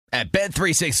At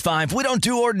Bet365, we don't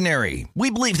do ordinary. We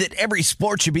believe that every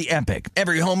sport should be epic.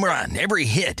 Every home run, every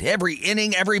hit, every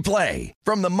inning, every play.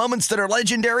 From the moments that are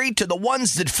legendary to the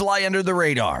ones that fly under the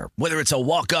radar. Whether it's a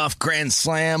walk-off grand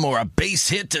slam or a base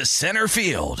hit to center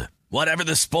field. Whatever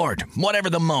the sport, whatever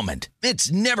the moment.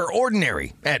 It's never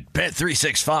ordinary at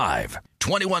Bet365.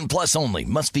 21 plus only.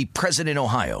 Must be present in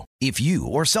Ohio. If you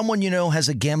or someone you know has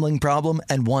a gambling problem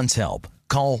and wants help,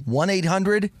 call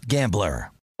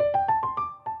 1-800-GAMBLER.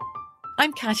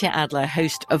 I'm Katya Adler,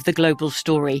 host of The Global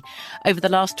Story. Over the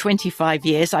last 25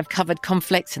 years, I've covered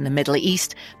conflicts in the Middle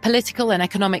East, political and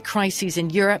economic crises in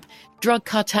Europe, drug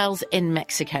cartels in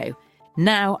Mexico.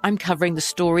 Now I'm covering the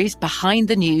stories behind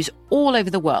the news all over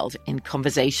the world in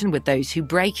conversation with those who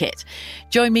break it.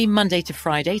 Join me Monday to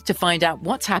Friday to find out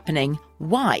what's happening,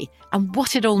 why, and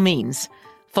what it all means.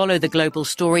 Follow The Global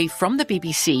Story from the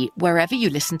BBC wherever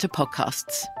you listen to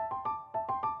podcasts.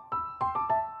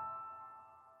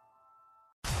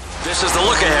 This is The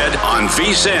Look Ahead on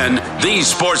VSiN, the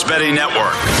Sports Betting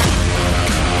Network.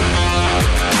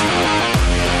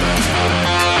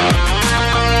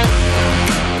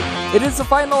 It is the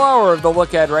final hour of The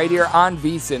Look Ahead right here on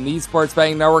VSiN, the Sports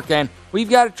Betting Network, and we've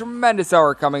got a tremendous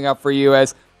hour coming up for you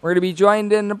as we're going to be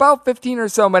joined in about 15 or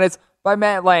so minutes by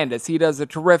Matt Landis. He does a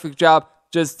terrific job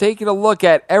just taking a look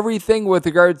at everything with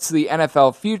regards to the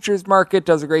NFL futures market,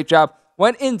 does a great job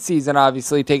when in season,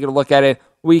 obviously, taking a look at it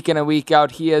week in and week out.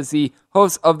 He is the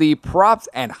host of the Props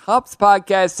and Hops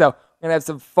podcast, so we're going to have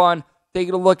some fun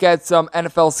taking a look at some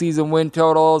NFL season win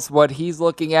totals, what he's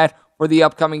looking at for the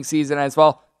upcoming season as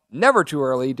well. Never too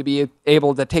early to be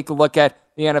able to take a look at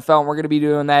the NFL, and we're going to be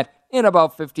doing that in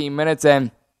about 15 minutes. And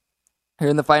here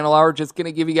in the final hour, just going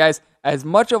to give you guys as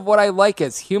much of what I like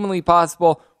as humanly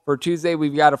possible for Tuesday.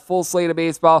 We've got a full slate of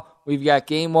baseball. We've got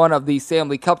game one of the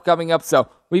Stanley Cup coming up, so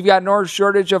we've got no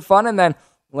shortage of fun. And then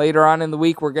later on in the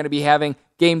week, we're going to be having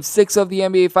game 6 of the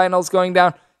NBA Finals going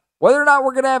down. Whether or not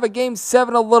we're going to have a game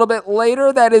 7 a little bit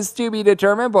later, that is to be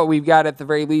determined, but we've got at the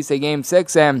very least a game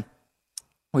 6, and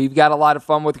we've got a lot of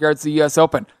fun with regards to the U.S.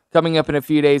 Open coming up in a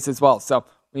few days as well. So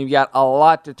we've got a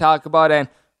lot to talk about, and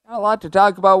a lot to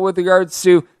talk about with regards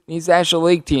to these National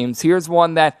League teams. Here's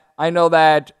one that I know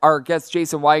that our guest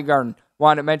Jason Weingarten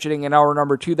wanted mentioning in hour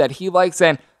number 2 that he likes,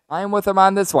 and I am with him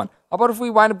on this one. How about if we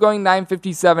wind up going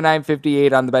 957,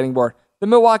 958 on the betting board? The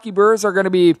Milwaukee Brewers are going to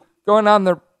be going on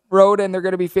the road, and they're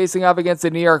going to be facing off against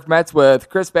the New York Mets with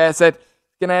Chris Bassett.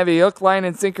 Going to have a hook, line,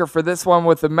 and sinker for this one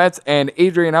with the Mets, and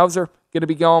Adrian Hauser going to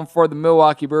be going for the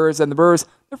Milwaukee Brewers. And the Brewers,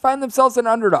 they're finding themselves an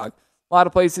underdog. A lot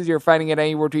of places you're finding it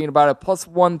anywhere between about a plus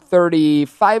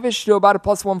 135-ish to about a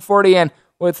plus 140, and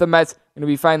with the Mets, going to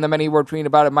be finding them anywhere between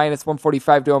about a minus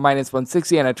 145 to a minus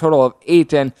 160, and a total of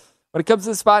 8. And when it comes to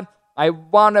the spot, I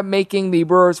wound up making the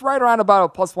Brewers right around about a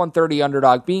plus 130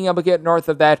 underdog. Being able to get north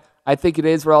of that, I think it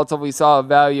is relatively solid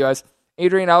value, as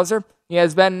Adrian Hauser, he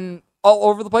has been all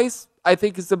over the place, I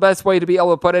think is the best way to be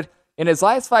able to put it. In his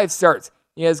last 5 starts,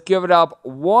 he has given up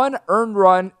 1 earned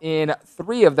run in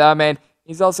 3 of them, and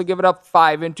he's also given up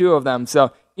 5 in 2 of them.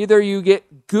 So either you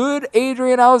get good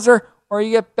Adrian Hauser or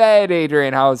you get bad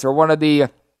Adrian Hauser. One of the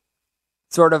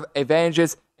sort of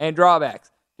advantages and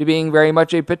drawbacks to being very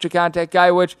much a pitcher contact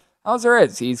guy, which Hauser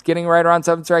is. He's getting right around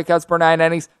 7 strikeouts per 9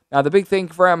 innings. Now, the big thing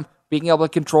for him, being able to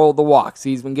control the walks.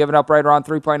 He's been giving up right around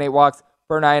 3.8 walks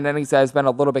per 9 innings. That has been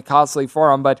a little bit costly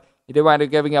for him, but he did wind up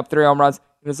giving up 3 home runs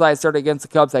in his last start against the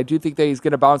Cubs. I do think that he's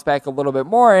going to bounce back a little bit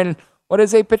more in what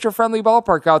is a pitcher-friendly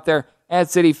ballpark out there at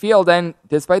Citi Field. And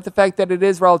despite the fact that it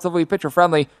is relatively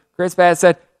pitcher-friendly, Chris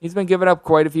Bassett, he's been giving up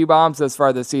quite a few bombs thus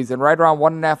far this season, right around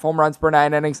 1.5 home runs per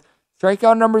 9 innings.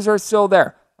 Strikeout numbers are still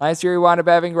there. Last year, he wound up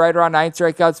having right around 9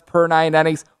 strikeouts per 9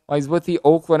 innings while he's with the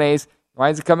Oakland A's. He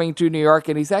winds up coming to New York,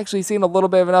 and he's actually seen a little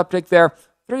bit of an uptick there.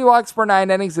 3 walks per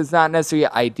 9 innings is not necessarily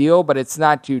ideal, but it's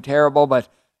not too terrible. But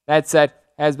that said,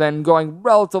 has been going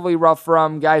relatively rough for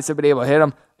him. Guys have been able to hit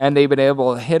him, and they've been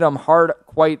able to hit him hard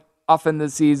quite often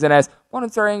this season, as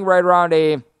opponents are hitting right around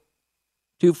a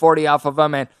 240 off of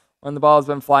him, and when the ball has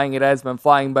been flying, it has been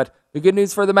flying. But the good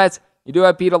news for the Mets, you do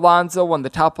have Pete Alonso, one of the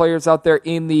top players out there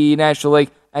in the National League,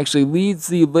 actually leads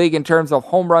the league in terms of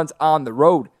home runs on the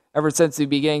road ever since the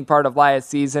beginning part of last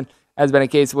season. Has been a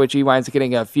case in which he winds up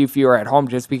getting a few fewer at home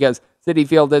just because Citi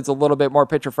Field is a little bit more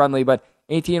pitcher-friendly, but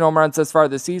 18 home runs thus far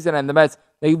this season, and the Mets,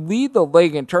 they lead the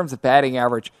league in terms of batting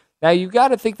average. Now, you've got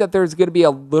to think that there's going to be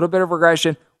a little bit of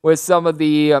regression with some of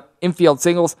the infield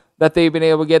singles that they've been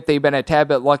able to get. They've been a tad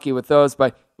bit lucky with those,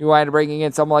 but you wind up bringing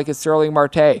in someone like a Sterling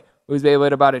Marte, who's been able to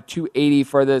hit about a 280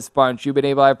 for this bunch. You've been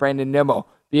able to have Brandon Nimmo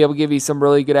be able to give you some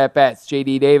really good at-bats.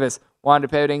 J.D. Davis wound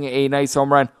up hitting a nice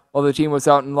home run while the team was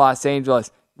out in Los Angeles.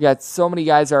 You got so many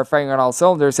guys that are firing on all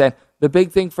cylinders, and the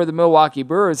big thing for the Milwaukee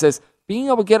Brewers is being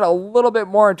able to get a little bit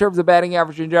more in terms of batting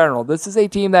average in general. This is a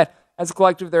team that, as a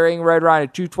collective, they're hitting right around a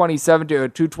 227 to a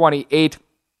 228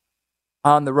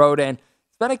 on the road, and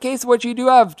it's been a case in which you do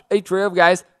have a trio of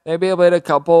guys that have been able to hit a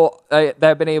couple that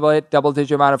have been able to hit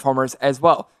double-digit amount of homers as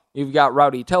well. You've got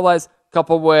Rowdy Tellez,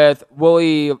 coupled with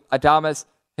Willie Adames,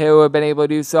 who have been able to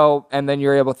do so, and then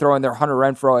you're able to throw in their Hunter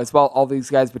Renfroe as well. All these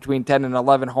guys between 10 and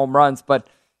 11 home runs, but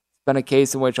it's been a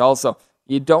case in which also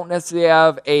you don't necessarily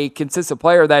have a consistent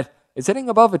player that is hitting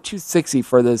above a 260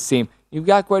 for this team. You've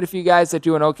got quite a few guys that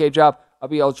do an okay job of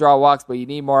being able to draw walks, but you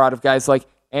need more out of guys like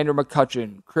Andrew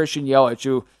McCutchen, Christian Yelich,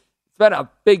 who it's been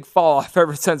a big fall off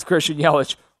ever since Christian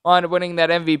Yelich on winning that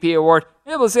MVP award.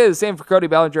 You're able to say the same for Cody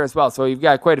Bellinger as well. So you've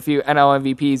got quite a few NL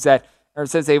MVPs that, ever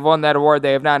since they've won that award,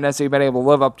 they have not necessarily been able to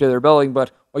live up to their billing. But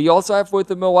what you also have with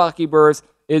the Milwaukee Brewers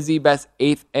is the best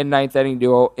 8th and 9th inning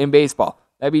duo in baseball.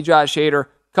 That'd be Josh Hader,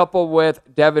 coupled with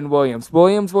Devin Williams.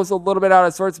 Williams was a little bit out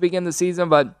of sorts to begin the season,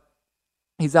 but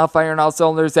he's now firing all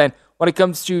cylinders. And when it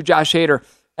comes to Josh Hader,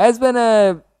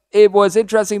 it was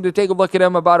interesting to take a look at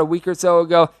him about a week or so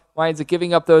ago. Winds up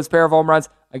giving up those pair of home runs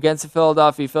against the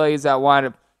Philadelphia Phillies that wound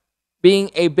up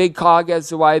being a big cog as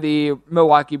to why the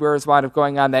Milwaukee Brewers wound up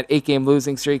going on that 8-game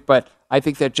losing streak. But I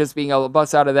think that just being able to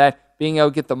bust out of that, being able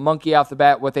to get the monkey off the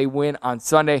bat with a win on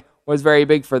Sunday was very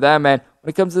big for them. And when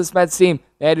it comes to this Mets team,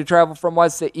 they had to travel from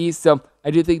west to east, so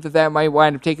I do think that might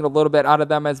wind up taking a little bit out of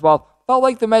them as well. Felt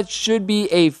like the Mets should be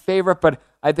a favorite, but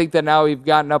I think that now we've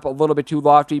gotten up a little bit too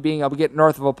lofty, being able to get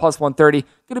north of a plus 130.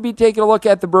 Going to be taking a look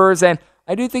at the Brewers, and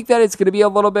I do think that it's going to be a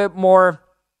little bit more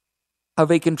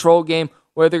of a control game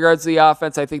with regards to the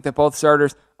offense. I think that both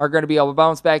starters are going to be able to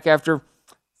bounce back after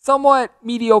somewhat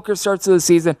mediocre starts to the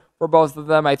season for both of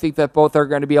them. I think that both are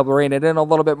going to be able to rein it in a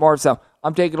little bit more. So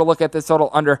I'm taking a look at this total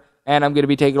under, and I'm going to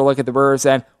be taking a look at the Brewers.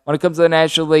 And when it comes to the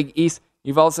National League East,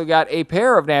 you've also got a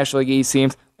pair of National League East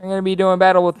teams. They're going to be doing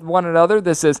battle with one another.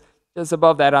 This is just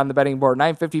above that on the betting board,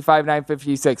 955,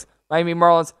 956. Miami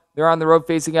Marlins, they're on the road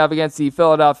facing off against the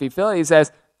Philadelphia Phillies.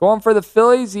 As going for the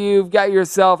Phillies, you've got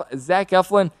yourself Zach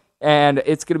Eflin, and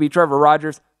it's going to be Trevor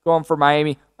Rogers going for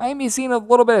Miami. Miami's seen a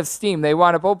little bit of steam. They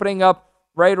wound up opening up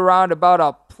right around about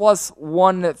a plus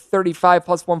 135,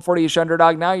 plus 140-ish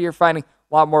underdog. Now you're finding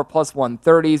a lot more plus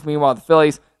 130s. Meanwhile, the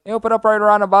Phillies, they open up right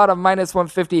around about a minus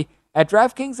 150. At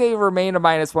DraftKings, they remain a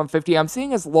minus 150. I'm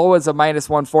seeing as low as a minus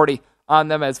 140 on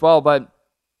them as well, but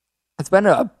it's been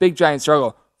a big, giant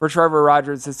struggle for Trevor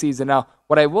Rogers this season. Now,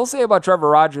 what I will say about Trevor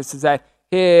Rogers is that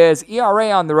his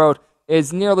ERA on the road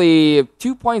is nearly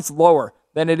 2 points lower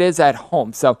than it is at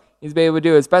home. So he's been able to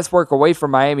do his best work away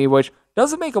from Miami, which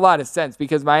doesn't make a lot of sense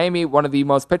because Miami, one of the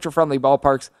most pitcher-friendly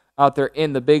ballparks out there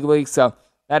in the big league. So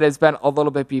that has been a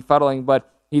little bit befuddling, but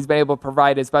he's been able to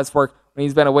provide his best work when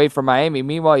he's been away from Miami.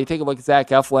 Meanwhile, you take a look at Zach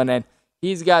Eflin, and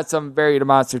he's got some very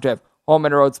demonstrative home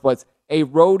and road splits. A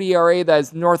road ERA that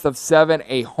is north of 7,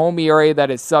 a home ERA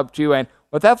that is sub 2. And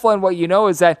with Eflin, what you know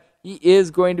is that he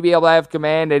is going to be able to have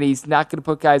command, and he's not going to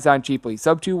put guys on cheaply.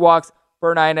 Sub 2 walks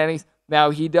per 9 innings. Now,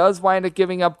 he does wind up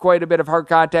giving up quite a bit of hard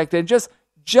contact, and just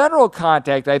general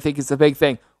contact, I think, is the big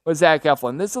thing with Zach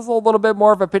Eflin. This is a little bit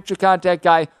more of a pitcher contact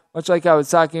guy, much like I was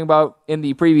talking about in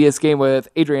the previous game with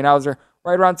Adrian Hauser,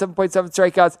 right around 7.7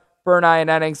 strikeouts per 9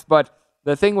 innings. But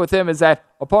the thing with him is that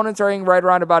opponents are hitting right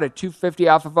around about a 250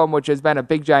 off of him, which has been a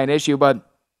big, giant issue. But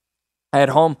at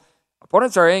home,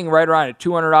 opponents are hitting right around a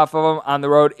 200 off of him. On the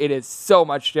road, it is so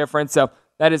much different. So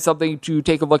that is something to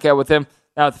take a look at with him.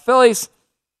 Now, the Phillies,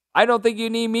 I don't think you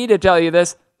need me to tell you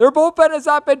this. Their bullpen has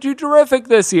not been too terrific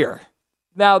this year.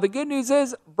 Now, the good news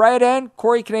is, Brad Hand,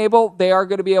 Corey Knebel, they are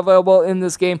going to be available in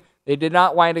this game. They did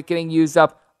not wind up getting used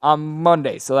up on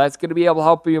Monday, so that's going to be able to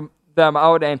help them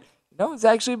out. And you know, it's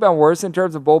actually been worse in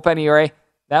terms of bullpen ERA.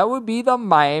 That would be the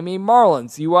Miami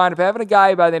Marlins. You wind up having a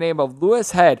guy by the name of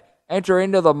Lewis Head enter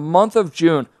into the month of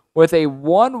June with a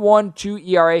 1.12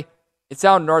 ERA. It's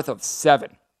down north of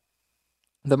 7.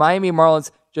 The Miami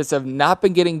Marlins just have not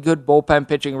been getting good bullpen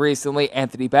pitching recently.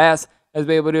 Anthony Bass has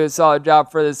been able to do a solid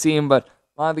job for the team, but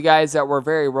a lot of the guys that were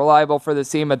very reliable for the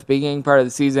team at the beginning part of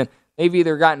the season, they've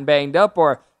either gotten banged up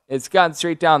or it's gotten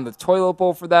straight down the toilet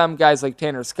bowl for them. Guys like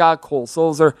Tanner Scott, Cole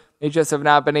Sulzer, they just have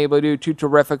not been able to do too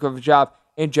terrific of a job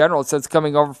in general since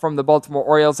coming over from the Baltimore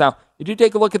Orioles. Now, you do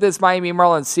take a look at this Miami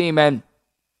Marlins team, and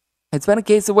it's been a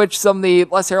case in which some of the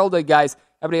less heralded guys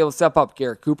have been able to step up.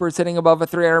 Garrett Cooper's hitting above a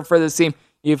 300 for this team.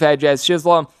 You've had Jazz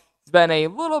Chisholm. It's been a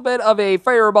little bit of a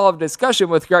fireball of discussion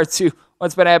with regards to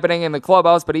what's been happening in the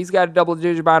clubhouse, but he's got a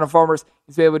double-digit amount of homers.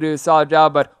 He's been able to do a solid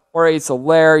job, but Jorge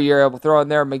Soler, you're able to throw in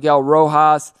there Miguel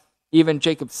Rojas, even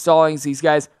Jacob Stallings. These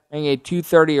guys hitting a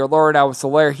 230 or lower now with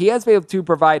Soler. He has been able to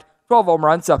provide 12 home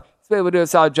runs, so he's been able to do a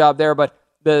solid job there, but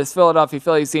this Philadelphia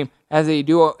Phillies team has a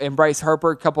duo in Bryce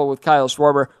Harper coupled with Kyle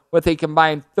Schwarber with a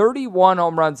combined 31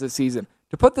 home runs this season.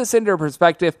 To put this into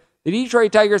perspective, the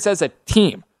Detroit Tigers as a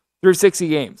team through 60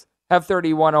 games have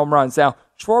 31 home runs. Now,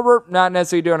 Schwarber not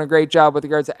necessarily doing a great job with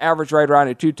regards to average right around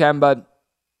at 210, but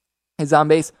his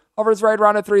on-base hovers right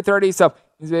around at 330, so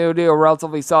he's been able to do a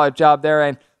relatively solid job there.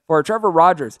 And for Trevor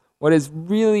Rogers, what is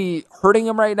really hurting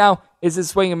him right now is his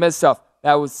swing and miss stuff.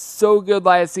 That was so good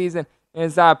last season, and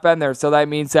it's not been there. So that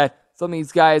means that some of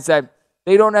these guys that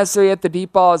they don't necessarily hit the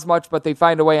deep ball as much, but they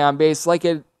find a way on base, like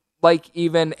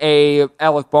even a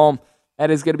Alec Bohm,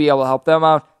 that is going to be able to help them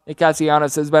out. Nick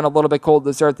Castellanos has been a little bit cold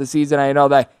to start the season. I know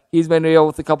that he's been dealing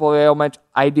with a couple of ailments.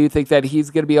 I do think that he's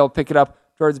going to be able to pick it up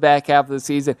towards the back half of the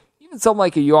season. Even someone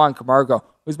like a Yohan Camargo,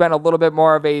 who's been a little bit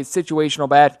more of a situational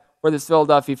bat for this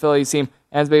Philadelphia Phillies team,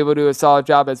 has been able to do a solid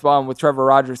job as well. And with Trevor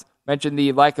Rogers, mentioned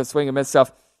the lack of swing and miss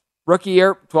stuff. Rookie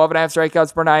year, 12.5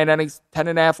 strikeouts per 9 innings,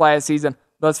 10.5 last season.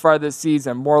 Thus far this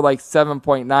season, more like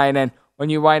 7.9. And when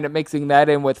you wind up mixing that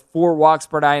in with 4 walks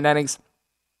per 9 innings,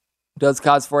 it does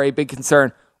cause for a big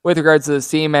concern with regards to this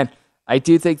team. And I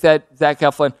do think that Zach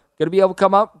Eflin going to be able to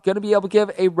come up, going to be able to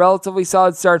give a relatively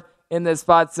solid start in this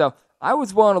spot. So I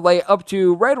was willing to lay up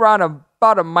to right around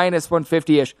about a minus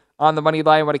 150-ish on the money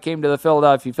line when it came to the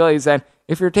Philadelphia Phillies. And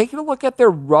if you're taking a look at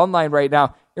their run line right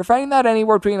now, you're finding that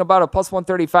anywhere between about a plus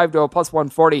 135 to a plus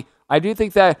 140. I do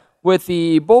think that with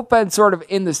the bullpen sort of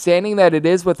in the standing that it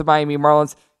is with the Miami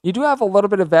Marlins, you do have a little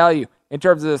bit of value in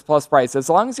terms of this plus price. As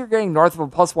long as you're getting north of a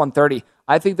plus 130,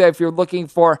 I think that if you're looking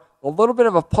for a little bit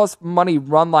of a plus money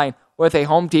run line with a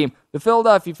home team, the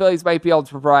Philadelphia Phillies might be able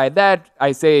to provide that.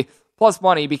 I say plus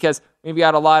money because we've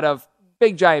got a lot of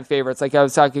big giant favorites, like I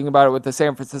was talking about it with the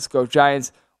San Francisco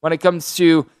Giants. When it comes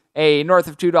to a north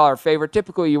of $2 favorite,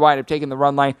 typically you wind up taking the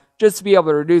run line just to be able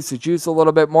to reduce the juice a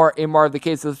little bit more in more of the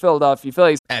case of the Philadelphia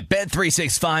Phillies. At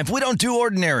Bet365, we don't do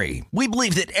ordinary. We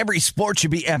believe that every sport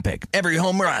should be epic. Every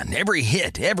home run, every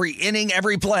hit, every inning,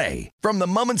 every play. From the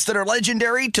moments that are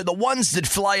legendary to the ones that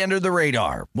fly under the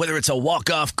radar. Whether it's a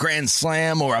walk-off grand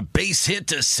slam or a base hit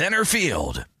to center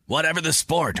field. Whatever the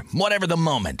sport, whatever the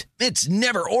moment, it's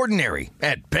never ordinary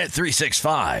at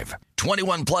Bet365.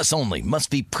 21 plus only. Must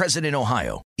be present in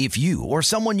Ohio. If you or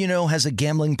someone you know has a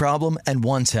gambling problem and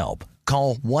wants help,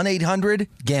 call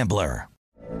 1-800-GAMBLER.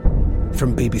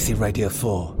 From BBC Radio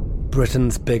 4,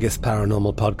 Britain's biggest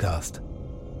paranormal podcast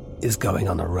is going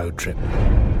on a road trip.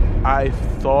 I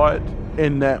thought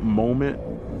in that moment,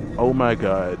 oh my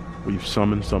God, we've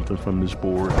summoned something from this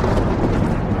board.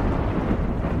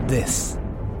 This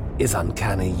is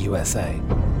Uncanny USA.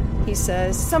 He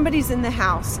says, somebody's in the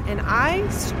house, and I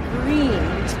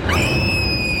screamed.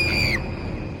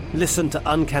 Listen to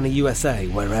Uncanny USA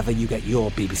wherever you get your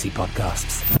BBC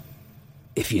podcasts,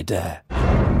 if you dare.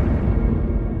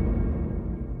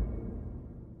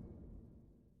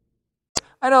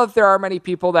 I know that there are many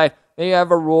people that they have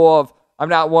a rule of, I'm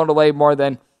not willing to lay more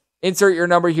than, insert your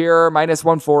number here, minus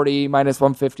 140, minus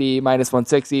 150, minus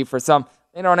 160. For some,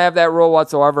 they don't have that rule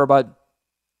whatsoever, but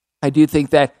I do think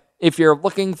that if you're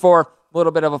looking for a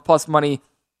little bit of a plus money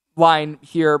line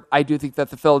here, I do think that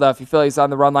the Philadelphia Phillies on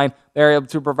the run line, they're able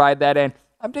to provide that. And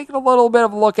I'm taking a little bit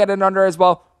of a look at an under as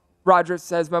well. Rogers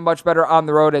has been much better on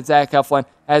the road, and Zach Eflin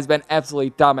has been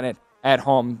absolutely dominant at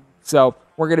home. So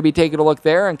we're going to be taking a look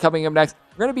there. And coming up next,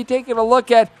 we're going to be taking a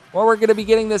look at what we're going to be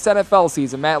getting this NFL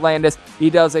season. Matt Landis, he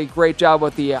does a great job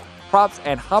with the Props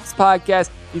and Hops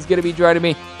podcast. He's going to be joining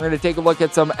me. We're going to take a look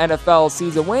at some NFL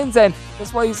season wins, and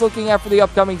that's what he's looking at for the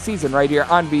upcoming season right here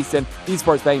on VSiN, the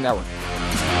Sports Betting Network.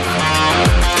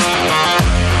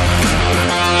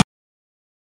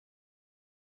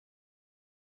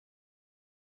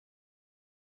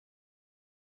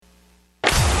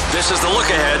 This is the look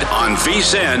ahead on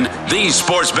VSiN, the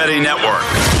Sports Betting Network.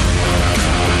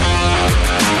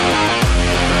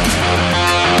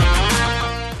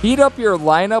 Heat up your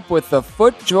lineup with the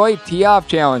FootJoy Tee-Off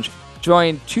Challenge.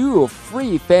 Join 2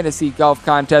 free fantasy golf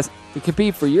contests to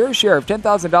compete for your share of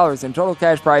 $10,000 in total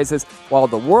cash prizes while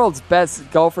the world's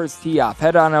best golfers tee off.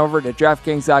 Head on over to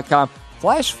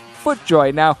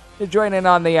DraftKings.com/FootJoy now to join in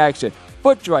on the action.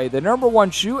 FootJoy, the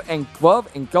 #1 shoe and glove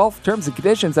in golf. Terms and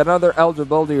conditions and other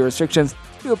eligibility restrictions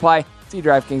to apply. See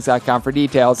DraftKings.com for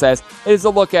details. As it is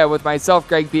a look at with myself,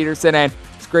 Greg Peterson, and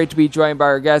it's great to be joined by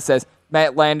our guests as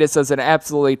Matt Landis does an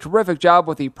absolutely terrific job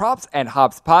with the Props and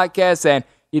Hops podcast, and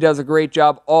he does a great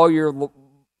job all year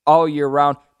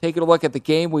round taking a look at the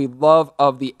game we love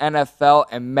of the NFL.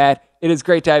 And Matt, it is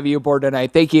great to have you aboard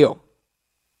tonight. Thank you.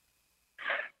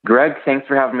 Greg, thanks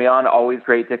for having me on. Always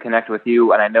great to connect with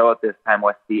you. And I know at this time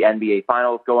with the NBA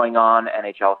Finals going on,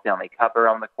 NHL Stanley Cup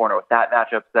around the corner with that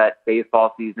matchup set,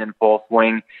 baseball season in full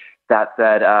swing. That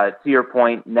said, to your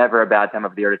point, never a bad time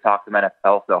of the year to talk some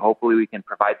NFL. So hopefully we can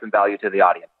provide some value to the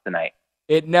audience tonight.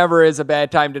 It never is a bad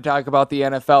time to talk about the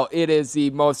NFL. It is the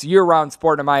most year-round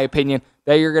sport, in my opinion,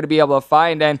 that you're going to be able to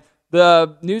find. And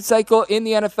the news cycle in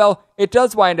the NFL, it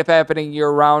does wind up happening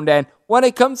year-round. And when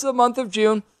it comes to the month of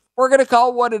June, we're going to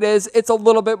call it what it is. It's a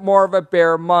little bit more of a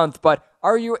bare month. But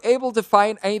are you able to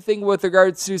find anything with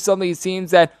regards to some of these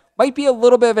teams that might be a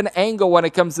little bit of an angle when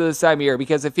it comes to this time of year?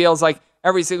 Because it feels like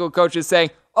every single coach is saying,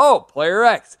 oh, player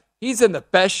X, he's in the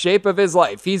best shape of his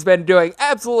life. He's been doing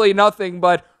absolutely nothing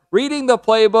but reading the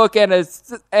playbook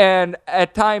and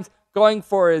at times going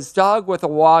for his dog with a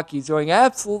walk. He's doing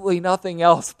absolutely nothing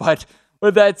else. But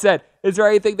with that said, is there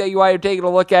anything that you wind up taking a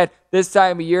look at this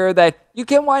time of year that you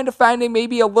can wind up finding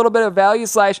maybe a little bit of value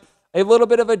 / a little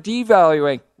bit of a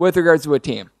devaluing with regards to a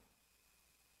team?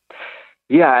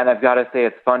 Yeah, and I've got to say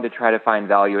it's fun to try to find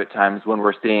value at times when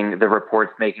we're seeing the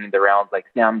reports making the rounds like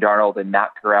Sam Darnold and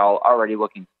Matt Corral already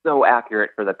looking so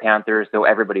accurate for the Panthers, so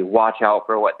everybody watch out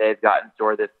for what they've got in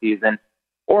store this season.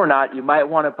 Or not, you might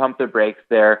want to pump the brakes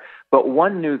there. But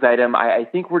one news item, I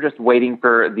think we're just waiting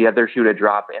for the other shoe to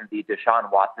drop in the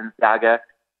Deshaun Watson saga.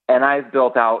 And I've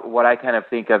built out what I kind of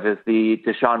think of as the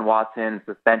Deshaun Watson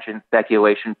suspension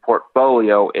speculation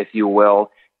portfolio, if you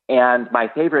will. And my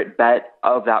favorite bet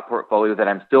of that portfolio that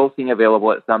I'm still seeing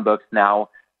available at some books now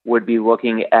would be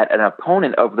looking at an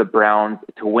opponent of the Browns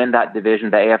to win that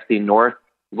division, the AFC North,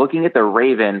 looking at the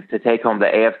Ravens to take home the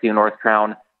AFC North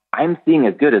crown. I'm seeing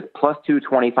as good as plus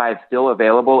 225 still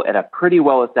available at a pretty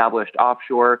well-established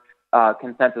offshore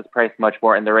consensus price, much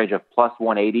more in the range of plus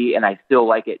 180, and I still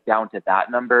like it down to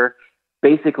that number.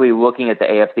 Basically looking at the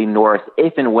AFC North,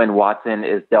 if and when Watson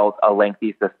is dealt a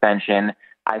lengthy suspension,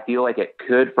 I feel like it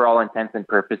could, for all intents and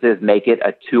purposes, make it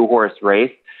a two-horse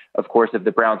race. Of course, if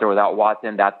the Browns are without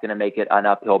Watson, that's going to make it an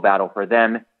uphill battle for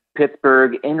them.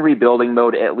 Pittsburgh in rebuilding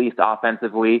mode, at least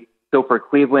offensively. So for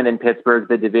Cleveland and Pittsburgh,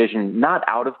 the division not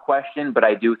out of question, but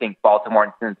I do think Baltimore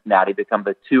and Cincinnati become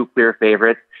the two clear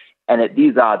favorites. And at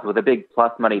these odds, with a big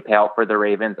plus money payout for the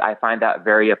Ravens, I find that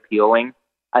very appealing.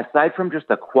 Aside from just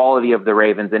the quality of the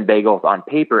Ravens and Bengals on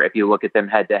paper, if you look at them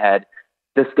head-to-head,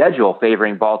 the schedule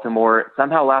favoring Baltimore,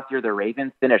 somehow last year the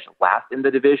Ravens finished last in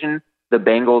the division. The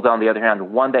Bengals, on the other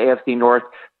hand, won the AFC North.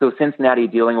 So Cincinnati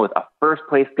dealing with a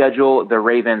first-place schedule, the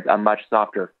Ravens a much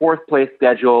softer fourth-place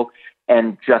schedule.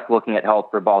 And just looking at health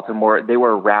for Baltimore, they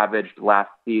were ravaged last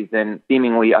season,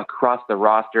 seemingly across the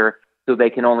roster. So they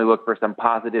can only look for some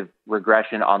positive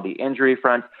regression on the injury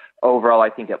front. Overall, I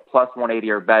think at plus 180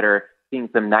 or better, seeing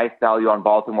some nice value on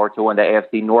Baltimore to win the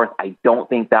AFC North. I don't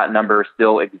think that number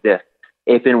still exists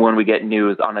if and when we get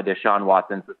news on a Deshaun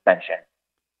Watson suspension.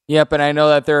 Yep, and I know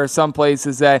that there are some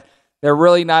places that they're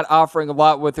really not offering a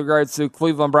lot with regards to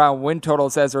Cleveland Brown win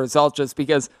totals as a result, just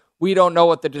because we don't know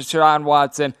what the Deshaun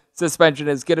Watson suspension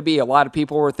is going to be. A lot of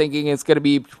people were thinking it's going to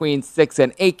be between 6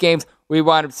 and 8 games. We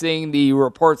wound up seeing the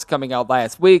reports coming out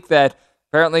last week that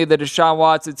apparently the Deshaun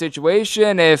Watson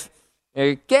situation, if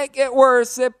it can't get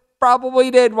worse, it probably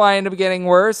did wind up getting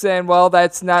worse. And, well,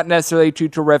 that's not necessarily too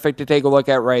terrific to take a look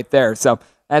at right there. So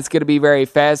that's going to be very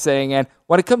fascinating. And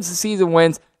when it comes to season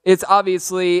wins, it's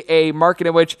obviously a market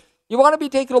in which you want to be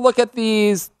taking a look at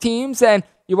these teams and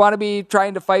you want to be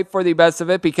trying to fight for the best of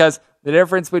it, because the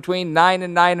difference between 9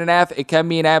 and 9.5, it can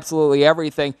mean absolutely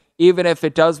everything, even if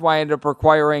it does wind up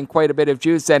requiring quite a bit of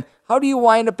juice. And how do you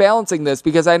wind up balancing this?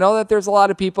 Because I know that there's a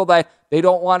lot of people that they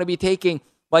don't want to be taking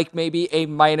like maybe a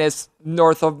minus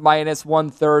north of minus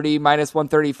 130, minus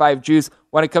 135 juice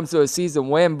when it comes to a season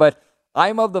win. But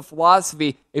I'm of the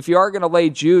philosophy, if you are going to lay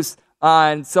juice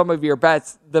on some of your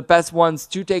bets, the best ones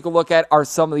to take a look at are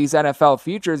some of these NFL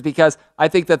futures, because I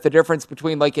think that the difference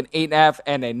between like an 8.5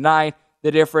 and a 9,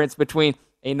 the difference between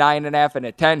a 9.5 and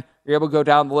a 10, you're able to go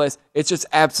down the list. It's just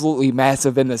absolutely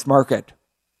massive in this market.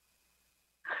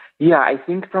 Yeah, I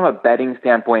think from a betting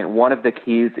standpoint, one of the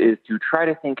keys is to try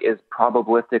to think as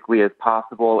probabilistically as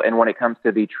possible. And when it comes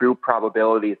to the true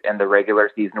probabilities in the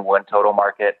regular season win total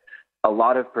market, a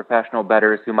lot of professional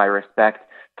bettors whom I respect,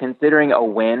 considering a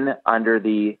win under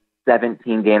the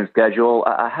 17-game schedule,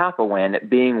 a half a win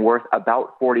being worth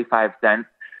about 45 cents.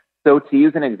 So to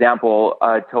use an example,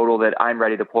 a total that I'm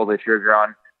ready to pull the trigger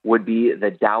on would be the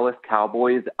Dallas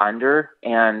Cowboys under,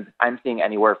 and I'm seeing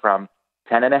anywhere from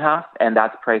 10.5, and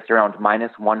that's priced around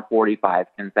minus 145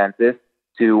 consensus,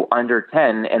 to under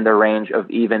 10 in the range of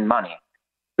even money.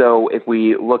 So if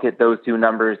we look at those two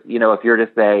numbers, if you're to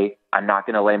say, I'm not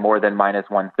going to lay more than minus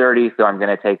 130, so I'm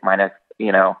going to take minus,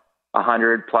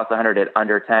 100 plus 100 at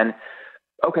under 10.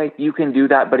 Okay, you can do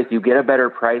that, but if you get a better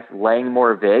price laying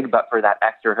more vig, but for that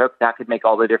extra hook, that could make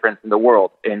all the difference in the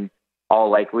world. In all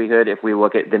likelihood, if we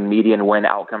look at the median win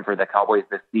outcome for the Cowboys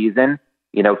this season,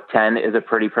 10 is a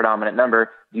pretty predominant number.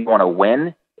 Do you want to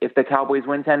win if the Cowboys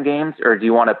win 10 games, or do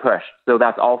you want to push? So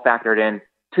that's all factored in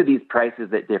to these prices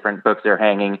that different books are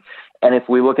hanging. And if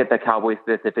we look at the Cowboys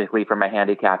specifically from a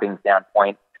handicapping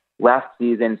standpoint, last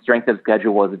season, strength of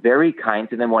schedule was very kind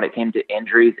to them when it came to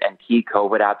injuries and key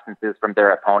COVID absences from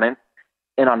their opponents.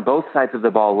 And on both sides of the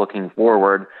ball looking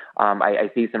forward, I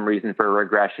see some reason for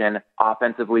regression.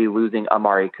 Offensively, losing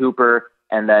Amari Cooper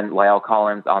and then Lyle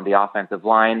Collins on the offensive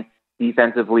line.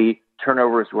 Defensively,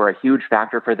 turnovers were a huge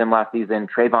factor for them last season.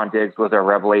 Trayvon Diggs was a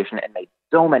revelation and made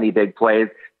so many big plays.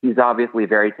 He's obviously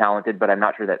very talented, but I'm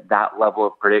not sure that level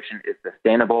of prediction is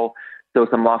sustainable. So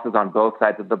some losses on both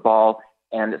sides of the ball.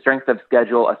 And the strength of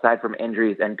schedule, aside from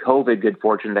injuries and COVID good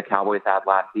fortune the Cowboys had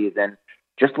last season,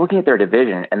 just looking at their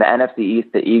division and the NFC East,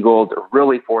 the Eagles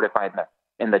really fortified them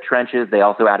in the trenches. They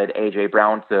also added A.J.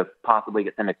 Brown to possibly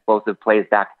get some explosive plays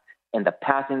back in the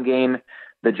passing game.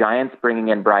 The Giants bringing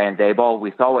in Brian Daboll.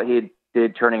 We saw what he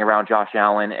did turning around Josh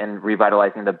Allen and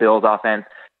revitalizing the Bills offense.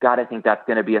 I think that's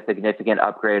going to be a significant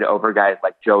upgrade over guys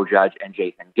like Joe Judge and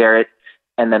Jason Garrett.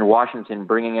 And then Washington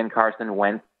bringing in Carson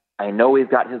Wentz. I know he's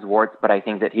got his warts, but I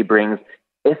think that he brings,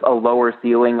 if a lower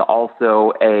ceiling,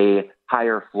 also a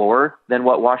higher floor than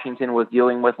what Washington was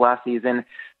dealing with last season.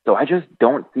 So I just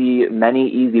don't see many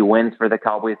easy wins for the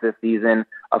Cowboys this season.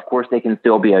 Of course, they can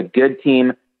still be a good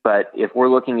team, but if we're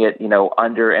looking at,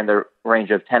 under in the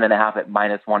range of 10.5 at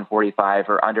minus 145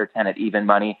 or under 10 at even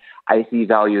money, I see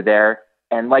value there.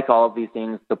 And like all of these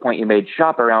things, the point you made,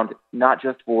 shop around, not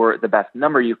just for the best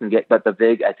number you can get, but the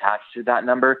VIG attached to that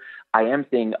number. I am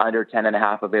seeing under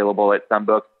 10.5 available at some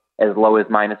books as low as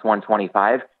minus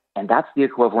 125. And that's the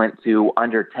equivalent to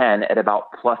under 10 at about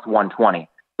plus 120.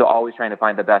 So always trying to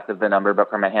find the best of the number, but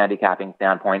from a handicapping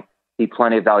standpoint, see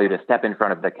plenty of value to step in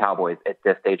front of the Cowboys at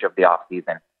this stage of the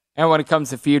offseason. And when it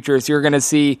comes to futures, you're going to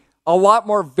see a lot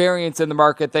more variance in the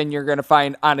market than you're going to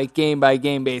find on a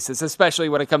game-by-game basis, especially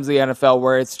when it comes to the NFL,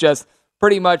 where it's just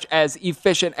pretty much as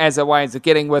efficient as it winds up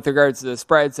getting with regards to the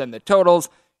spreads and the totals.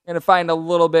 You're going to find a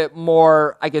little bit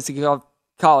more, I guess you could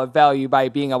call it value by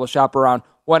being able to shop around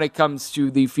when it comes to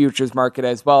the futures market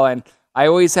as well. And I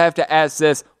always have to ask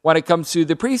this when it comes to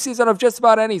the preseason of just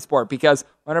about any sport, because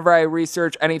whenever I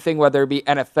research anything, whether it be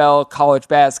NFL, college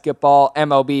basketball,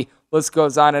 MLB, list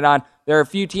goes on and on, there are a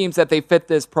few teams that they fit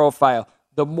this profile.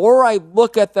 The more I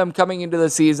look at them coming into the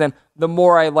season, the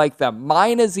more I like them.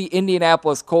 Mine is the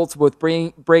Indianapolis Colts with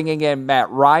bringing in Matt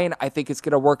Ryan. I think it's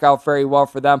going to work out very well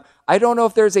for them. I don't know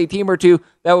if there's a team or two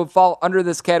that would fall under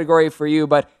this category for you,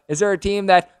 but is there a team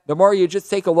that the more you just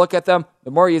take a look at them,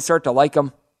 the more you start to like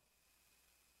them?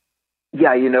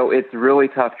 Yeah, it's really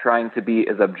tough trying to be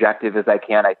as objective as I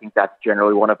can. I think that's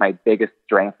generally one of my biggest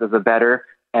strengths as a bettor.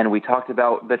 And we talked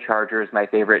about the Chargers, my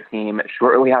favorite team,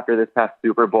 shortly after this past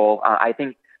Super Bowl. I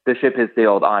think the ship has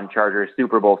sailed on Chargers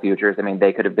Super Bowl futures. I mean,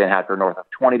 they could have been had for north of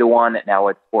 20-1. Now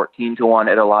it's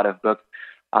 14-1 at a lot of books.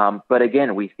 But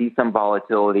again, we see some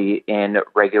volatility in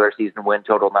regular season win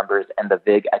total numbers and the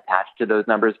VIG attached to those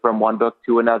numbers from one book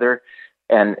to another.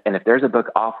 And if there's a book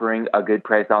offering a good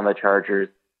price on the Chargers,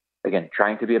 again,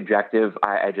 trying to be objective,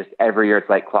 I just, every year it's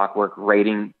like clockwork,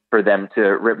 waiting for them to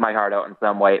rip my heart out in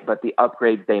some way. But the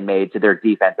upgrades they made to their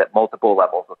defense at multiple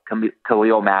levels with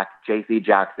Khalil Mack, J.C.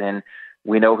 Jackson,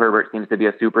 we know Herbert seems to be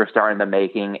a superstar in the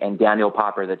making, and Daniel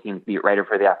Popper, the team's beat writer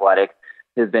for The Athletic,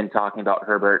 has been talking about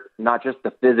Herbert, not just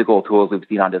the physical tools we've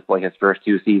seen on display his first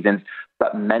two seasons,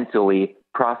 but mentally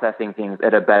processing things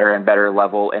at a better and better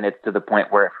level. And it's to the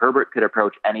point where if Herbert could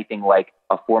approach anything like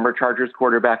a former Chargers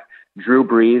quarterback, Drew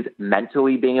Brees,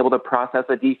 mentally being able to process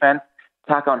a defense,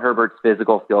 tack on Herbert's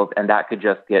physical skills, and that could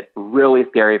just get really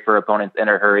scary for opponents in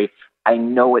a hurry. I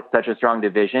know it's such a strong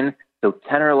division, so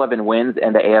 10 or 11 wins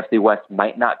and the AFC West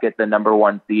might not get the number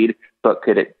one seed, but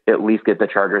could it at least get the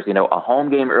Chargers, a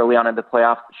home game early on in the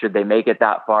playoffs, should they make it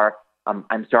that far?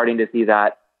 I'm starting to see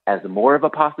that as more of a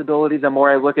possibility the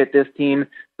more I look at this team.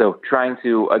 So trying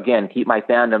to, again, keep my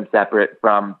fandom separate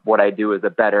from what I do as a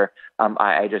bettor,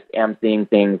 I just am seeing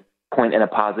things point in a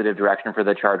positive direction for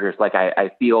the Chargers, like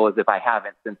I feel as if I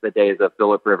haven't since the days of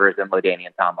Phillip Rivers and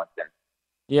LaDainian Tomlinson.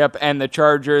 Yep, and the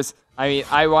Chargers,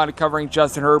 I wanted covering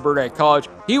Justin Herbert at college.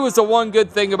 He was the one good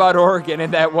thing about Oregon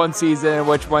in that one season,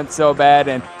 which went so bad,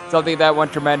 and something that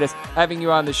went tremendous. Having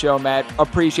you on the show, Matt,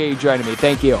 appreciate you joining me.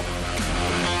 Thank you.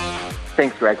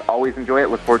 Thanks, Greg. Always enjoy it.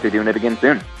 Look forward to doing it again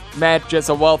soon. Matt, just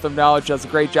a wealth of knowledge, does a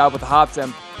great job with the Hops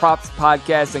and Props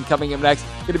podcast. And coming up next,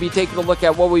 going to be taking a look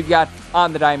at what we've got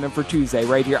on the diamond for Tuesday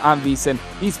right here on VSiN,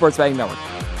 the Sports Betting Network.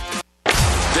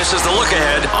 This is the look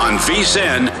ahead on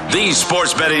VSiN, the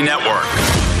Sports Betting Network.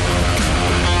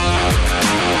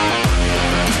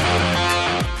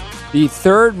 The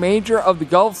third major of the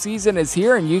golf season is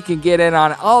here, and you can get in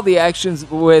on all the actions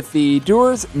with the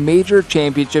Dewar's Major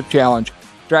Championship Challenge.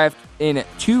 Draft in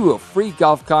 2 free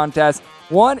golf contests.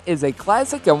 One is a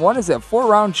classic, and one is a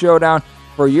 4-round showdown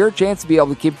for your chance to be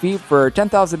able to compete for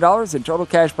 $10,000 in total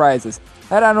cash prizes.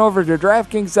 Head on over to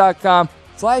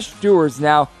DraftKings.com/Dewar's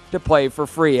now to play for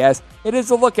free, as it is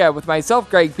a look at with myself,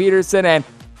 Greg Peterson, and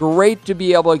great to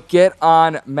be able to get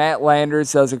on Matt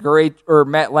Landis.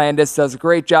 Matt Landis does a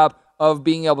great job of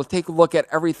being able to take a look at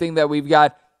everything that we've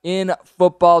got in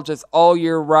football just all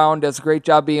year round. Does a great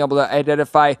job being able to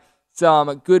identify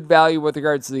some good value with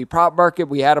regards to the prop market.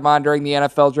 We had him on during the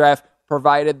NFL draft,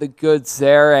 provided the goods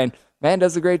there, and man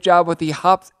does a great job with the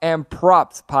Hops and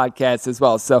Props podcast as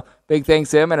well. So big thanks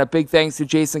to him, and a big thanks to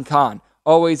Jason Kahn.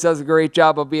 Always does a great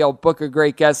job of being able to book a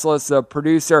great guest list, the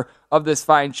producer of this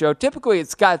fine show. Typically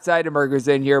it's Scott Seidenberger's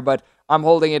in here, but I'm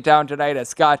holding it down tonight as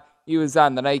Scott, he was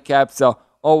on the nightcap, so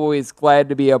always glad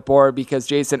to be aboard because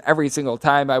Jason, every single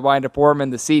time I wind up warm in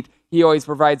the seat, he always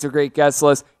provides a great guest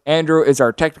list. Andrew is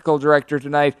our technical director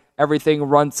tonight. Everything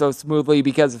runs so smoothly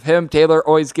because of him. Taylor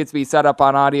always gets me set up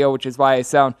on audio, which is why I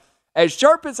sound as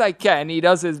sharp as I can. He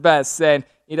does his best, and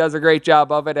he does a great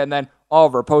job of it. And then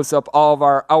Oliver posts up all of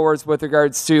our hours with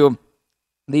regards to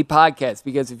the podcast,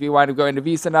 because if you wind up going to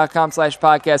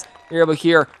VSiN.com/podcast, you're able to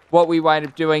hear what we wind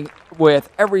up doing with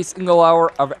every single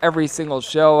hour of every single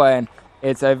show, and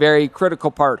it's a very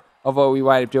critical part of what we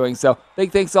wind up doing. So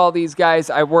big thanks to all these guys.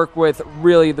 I work with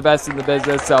really the best in the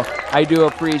business, so I do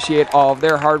appreciate all of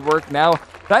their hard work. Now,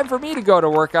 time for me to go to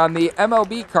work on the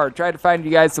MLB card. Try to find you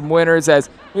guys some winners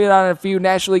as we hit on a few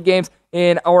National League games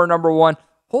in hour number 1.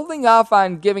 Holding off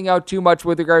on giving out too much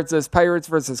with regards to this Pirates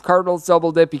versus Cardinals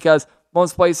double dip because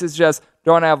most places just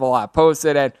don't have a lot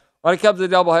posted. And when it comes to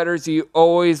doubleheaders, you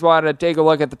always want to take a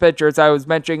look at the pitchers. I was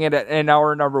mentioning it in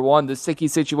hour number 1, the sticky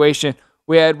situation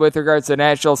we had with regards to the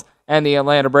Nationals and the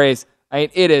Atlanta Braves. I mean,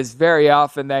 it is very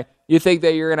often that you think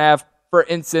that you're going to have, for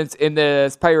instance, in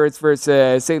this Pirates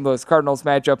versus St. Louis Cardinals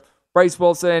matchup, Bryce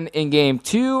Wilson in Game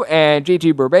 2 and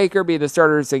JT Brubaker be the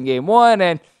starters in Game 1,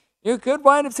 and you could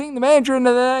wind up seeing the manager in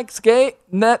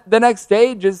the next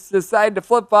day just decide to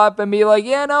flip-flop and be like,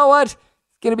 yeah, know what? It's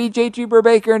going to be JT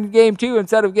Brubaker in Game 2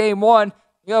 instead of Game 1.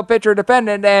 You know, pitcher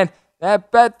dependent, and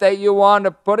that bet that you wound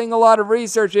up putting a lot of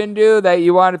research into, that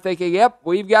you wound up thinking, yep,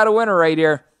 we've got a winner right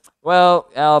here. Well,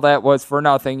 that was for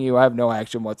nothing. You have no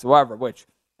action whatsoever, which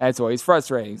that's always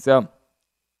frustrating. So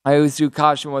I always do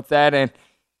caution with that, and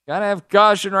gotta have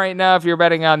caution right now if you're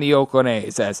betting on the Oakland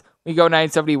A's, as we go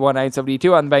 971,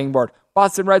 972 on the betting board.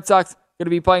 Boston Red Sox going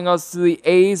to be playing us to the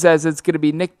A's, as it's going to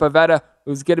be Nick Pivetta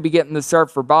who's going to be getting the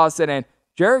start for Boston, and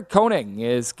Jared Koenig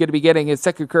is going to be getting his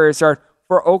second career start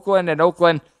for Oakland, and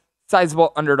Oakland,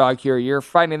 sizable underdog here. You're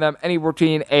finding them anywhere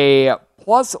between a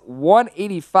plus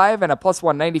 185 and a plus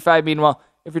 195. Meanwhile,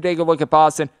 if you take a look at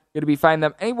Boston, you're going to be finding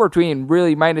them anywhere between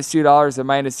really minus $2 and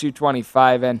minus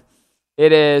 225, and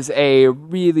it is a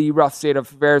really rough state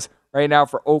of affairs right now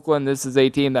for Oakland. This is a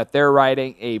team that they're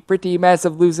riding a pretty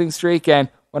massive losing streak, and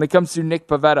when it comes to Nick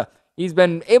Pivetta, he's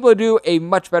been able to do a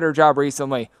much better job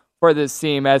recently for this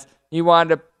team, as he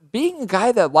wound up being a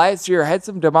guy that last year had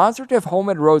some demonstrative home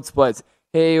and road splits.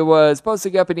 He was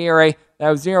posting up an ERA that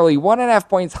was nearly 1.5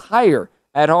 points higher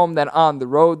at home than on the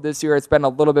road. This year it's been a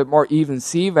little bit more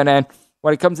even-Steven, and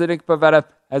when it comes to Nick Pivetta,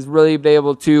 has really been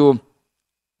able to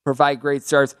provide great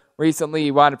starts. Recently,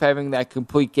 he wound up having that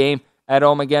complete game at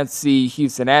home against the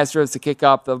Houston Astros to kick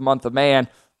off the month of May. And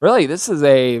really, this is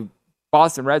a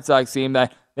Boston Red Sox team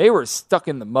that they were stuck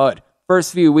in the mud.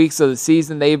 First few weeks of the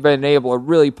season, they've been able to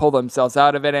really pull themselves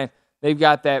out of it, and they've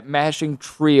got that mashing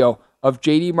trio of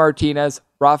JD Martinez,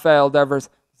 Rafael Devers,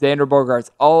 Xander Bogaerts,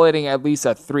 all hitting at least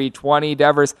a 320.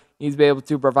 Devers, he's been able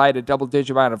to provide a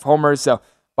double-digit amount of homers, so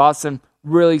Boston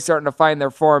really starting to find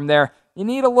their form there. You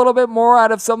need a little bit more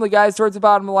out of some of the guys towards the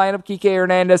bottom of the lineup. Kike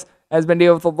Hernandez has been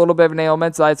dealing with a little bit of an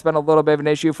ailment, so that's been a little bit of an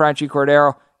issue. Franchi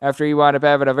Cordero, after he wound up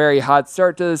having a very hot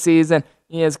start to the season,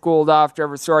 he has cooled off.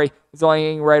 Trevor Story is only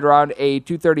hitting right around a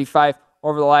 235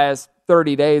 over the last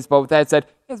 30 days, but with that said,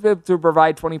 he's been able to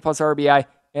provide 20-plus RBI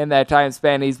in that time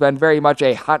span. He's been very much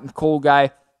a hot and cold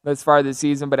guy thus far this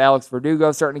season, but Alex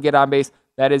Verdugo starting to get on base.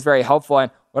 That is very helpful.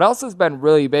 And what else has been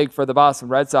really big for the Boston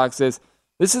Red Sox is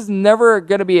this is never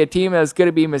going to be a team that's going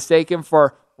to be mistaken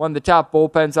for one of the top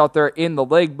bullpens out there in the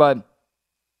league, but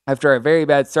after a very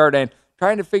bad start and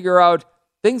trying to figure out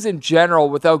things in general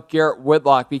without Garrett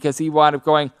Whitlock, because he wound up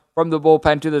going from the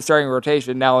bullpen to the starting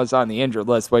rotation, now is on the injured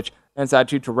list, which that's not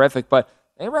too terrific, but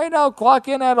they right now clock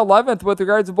in at 11th with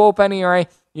regards to bullpen ERA.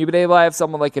 You've been able to have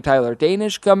someone like a Tyler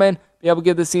Danish come in, be able to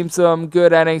give the team some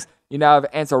good innings. You now have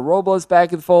Ansel Robles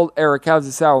back in the fold. Eric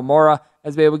Kazusawa-Mora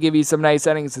has been able to give you some nice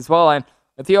innings as well. And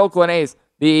with the Oakland A's,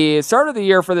 the start of the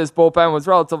year for this bullpen was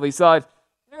relatively solid.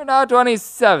 They're now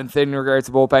 27th in regards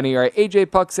to bullpen ERA.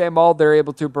 AJ Puck, Sam Ball, they're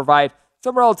able to provide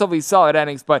some relatively solid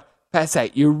innings, but past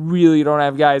that, you really don't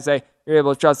have guys that you're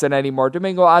able to trust in anymore.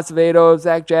 Domingo Acevedo,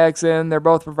 Zach Jackson, they're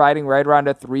both providing right around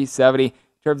a 370 in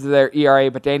terms of their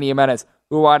ERA, but Danny Jimenez,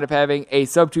 who wound up having a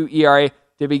sub-2 ERA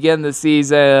to begin the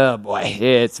season, boy,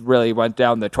 it's really went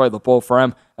down the toilet bowl for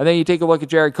him. And then you take a look at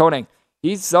Jared Koenig.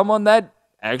 He's someone that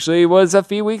actually was a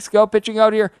few weeks ago pitching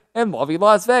out here in lovely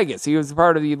Las Vegas. He was a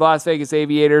part of the Las Vegas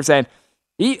Aviators, and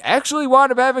he actually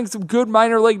wound up having some good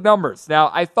minor league numbers. Now,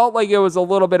 I felt like it was a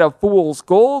little bit of fool's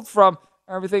gold from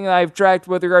everything that I've tracked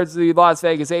with regards to the Las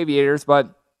Vegas Aviators, but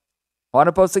wound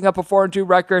up posting up a 4-2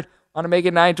 record, wound up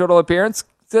making 9 total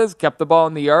appearances, kept the ball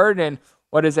in the yard, and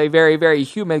what is a very, very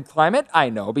humid climate, I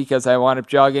know, because I wound up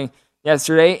jogging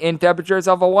yesterday in temperatures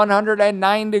of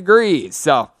 109 degrees.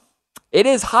 So it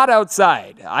is hot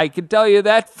outside. I can tell you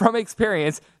that from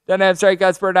experience. Doesn't have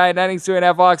strikeouts per 9 innings,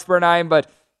 2.5 walks per 9, but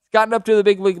he's gotten up to the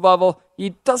big league level. He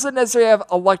doesn't necessarily have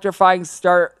electrifying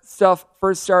stuff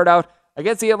first start out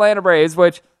against the Atlanta Braves,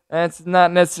 which that's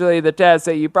not necessarily the test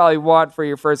that you probably want for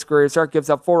your first career start. Gives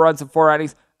up 4 runs in 4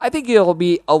 innings. I think he'll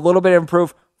be a little bit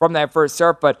improved from that first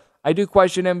start, but I do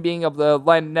question him being able to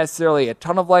lend necessarily a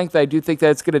ton of length. I do think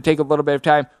that it's going to take a little bit of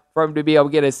time for him to be able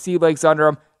to get his sea legs under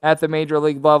him at the major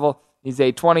league level. He's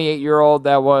a 28-year-old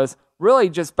that was really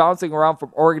just bouncing around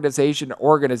from organization to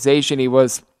organization. He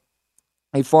was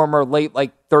a former late,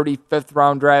 35th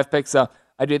round draft pick, so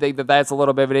I do think that that's a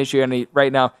little bit of an issue, and he,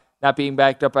 right now, not being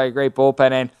backed up by a great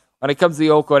bullpen. And when it comes to the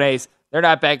Oakland A's, they're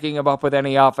not backing him up with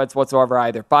any offense whatsoever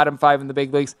either. Bottom 5 in the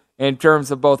big leagues in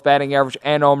terms of both batting average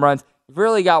and home runs. You've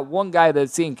really got one guy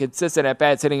that's seen consistent at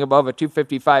bats hitting above a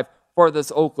 255 for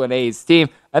this Oakland A's team,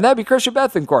 and that'd be Christian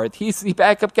Bethancourt. He's the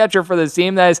backup catcher for this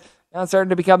team that is now starting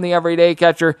to become the everyday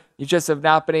catcher. You just have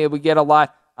not been able to get a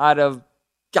lot out of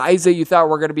guys that you thought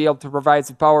were going to be able to provide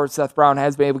some power. Seth Brown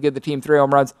has been able to give the team 3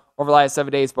 home runs over the last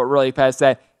 7 days, but really past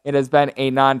that, it has been a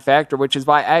non-factor, which is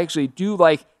why I actually do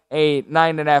like a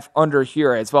 9.5 under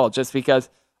here as well, just because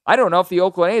I don't know if the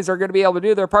Oakland A's are going to be able to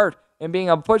do their part in being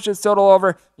able to push this total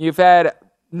over. You've had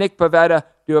Nick Pivetta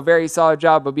do a very solid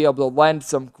job of being able to lend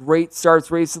some great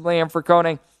starts recently, and for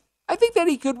Koenig, I think that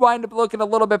he could wind up looking a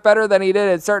little bit better than he did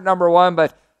at start number 1,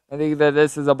 but I think that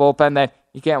this is a bullpen that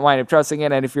you can't wind up trusting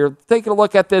in. And if you're taking a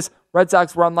look at this Red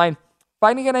Sox run line,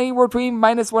 finding it anywhere between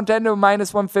minus 110 to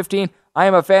minus 115, I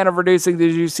am a fan of reducing the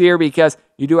juice here because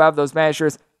you do have those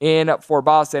mashers in for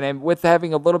Boston. And with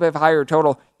having a little bit of higher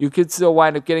total, you could still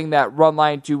wind up getting that run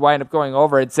line to wind up going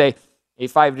over and say a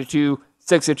 5-2,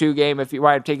 6-2 game if you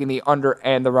wind up taking the under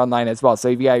and the run line as well. So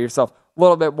you've got yourself a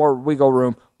little bit more wiggle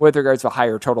room with regards to a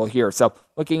higher total here. So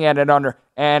looking at it under,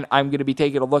 and I'm going to be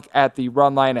taking a look at the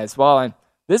run line as well. And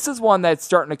this is one that's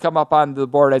starting to come up on the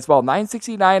board as well.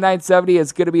 969, 970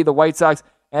 is going to be the White Sox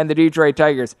and the Detroit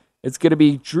Tigers. It's going to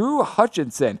be Drew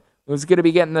Hutchinson who's going to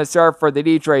be getting the start for the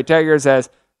Detroit Tigers, as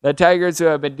the Tigers, who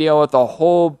have been dealing with a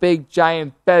whole big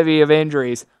giant bevy of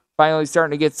injuries, finally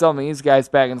starting to get some of these guys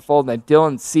back in the fold. And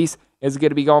Dylan Cease is going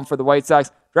to be going for the White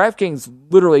Sox.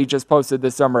 DraftKings literally just posted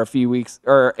this number a few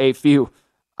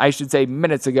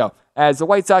minutes ago. As the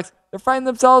White Sox, they're finding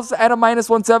themselves at a minus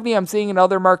 170. I'm seeing in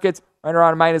other markets right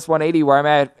around minus 180, where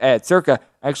I'm at Circa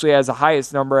actually has the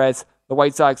highest number, as the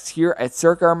White Sox here at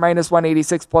Circa are minus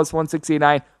 186 plus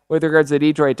 169 with regards to the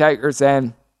Detroit Tigers.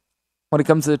 And when it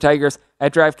comes to the Tigers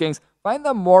at DraftKings, find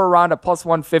them more around a plus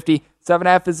 150.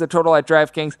 7.5 is the total at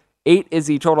DraftKings. 8 is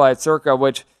the total at Circa,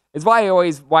 which is why I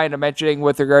always wind up mentioning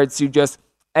with regards to just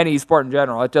any sport in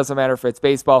general. It doesn't matter if it's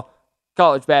baseball,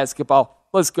 college basketball,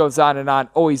 list goes on and on.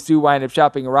 Always do wind up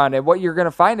shopping around. And what you're going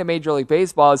to find in Major League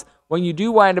Baseball is when you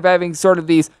do wind up having sort of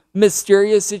these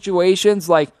mysterious situations,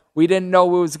 like we didn't know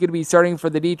who was going to be starting for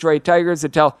the Detroit Tigers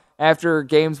until after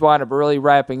games wound up really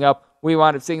wrapping up. We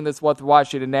wound up seeing this with the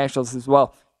Washington Nationals as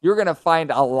well. You're going to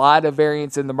find a lot of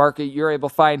variance in the market. You're able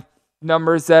to find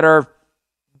numbers that are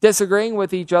disagreeing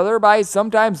with each other by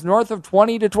sometimes north of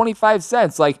 20 to 25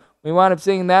 cents. Like we wound up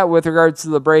seeing that with regards to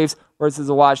the Braves versus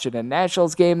the Washington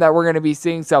Nationals game that we're going to be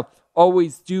seeing. So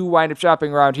always do wind up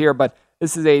shopping around here, but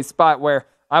this is a spot where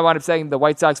I wound up saying the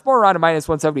White Sox more around a minus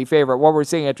 170 favorite. What we're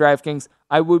seeing at DraftKings,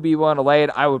 I would be willing to lay it.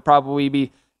 I would probably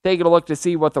be taking a look to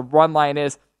see what the run line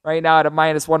is right now at a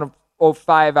minus 1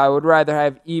 205. I would rather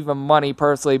have even money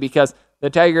personally because the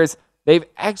Tigers, they've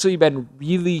actually been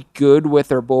really good with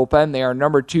their bullpen. They are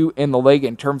number 2 in the league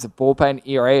in terms of bullpen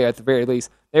ERA at the very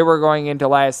least. They were going into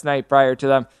last night prior to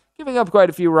them giving up quite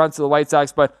a few runs to the White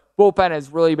Sox, but bullpen has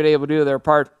really been able to do their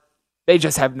part. They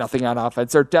just have nothing on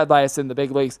offense. They're dead last in the big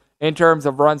leagues in terms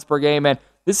of runs per game, and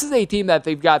this is a team that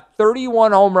they've got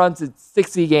 31 home runs in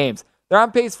 60 games. They're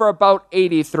on pace for about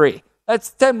 83.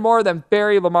 That's 10 more than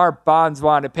Barry Lamar Bonds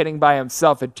wound up hitting by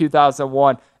himself in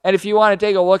 2001. And if you want to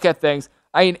take a look at things,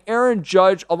 Aaron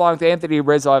Judge along with Anthony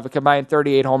Rizzo have a combined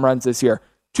 38 home runs this year.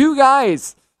 2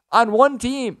 guys on one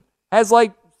team has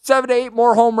like 7 to 8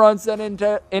 more home runs than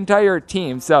an entire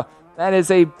team. So that is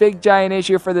a big, giant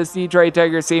issue for this Detroit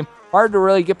Tigers team. Hard to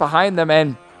really get behind them.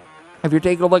 And if you're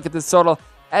taking a look at this total,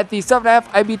 at the 7.5,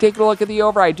 I'd be taking a look at the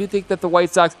over. I do think that the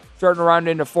White Sox starting to round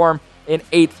into form in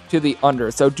 8 to the under.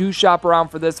 So do shop around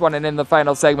for this one. And in the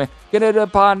final segment, get it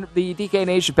upon the DK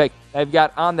Nation pick I've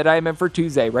got on the diamond for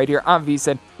Tuesday right here on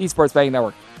VSiN, the Sports Betting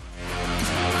Network.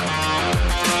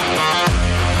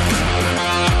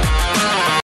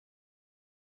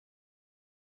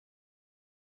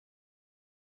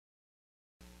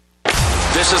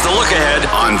 This is the look ahead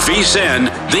on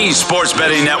VSiN, the Sports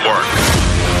Betting Network.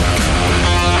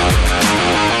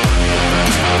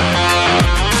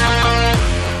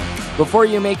 Before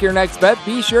you make your next bet,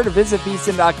 be sure to visit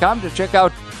VSiN.com to check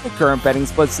out the current betting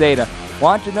splits data.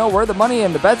 Want to know where the money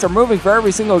and the bets are moving for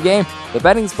every single game? The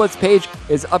betting splits page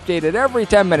is updated every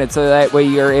 10 minutes, so that way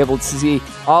you're able to see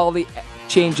all the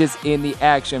changes in the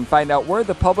action. Find out where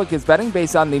the public is betting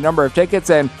based on the number of tickets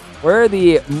and where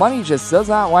the money just does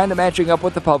not wind up matching up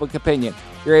with the public opinion.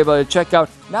 You're able to check out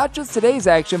not just today's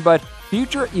action, but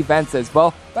future events as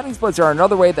well. Betting splits are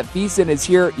another way that VSiN is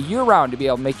here year-round to be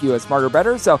able to make you a smarter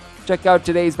bettor. So check out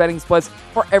today's betting splits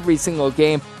for every single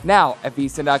game now at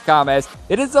VSiN.com, as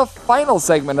it is the final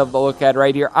segment of the look ahead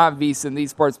right here on VSiN, the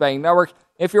Sports Betting Network.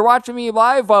 If you're watching me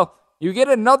live, well, you get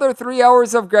another 3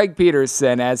 hours of Greg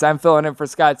Peterson as I'm filling in for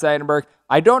Scott Seidenberg.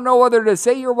 I don't know whether to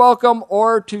say you're welcome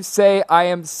or to say I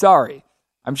am sorry.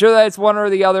 I'm sure that it's one or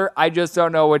the other. I just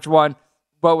don't know which one.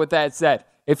 But with that said,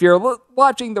 if you're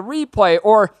watching the replay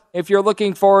or if you're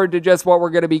looking forward to just what we're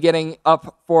going to be getting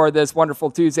up for this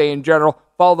wonderful Tuesday in general,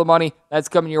 follow the money. That's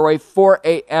coming your way 4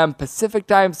 a.m. Pacific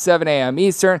time, 7 a.m.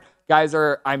 Eastern. Guys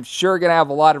are, I'm sure, going to have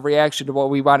a lot of reaction to what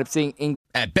we wound up seeing in.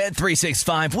 At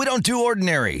Bet365, we don't do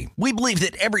ordinary. We believe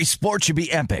that every sport should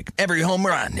be epic. Every home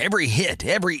run, every hit,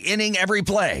 every inning, every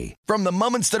play. From the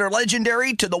moments that are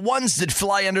legendary to the ones that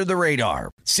fly under the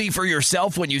radar. See for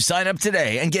yourself when you sign up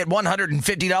today and get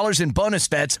 $150 in bonus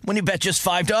bets when you bet just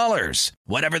 $5.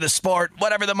 Whatever the sport,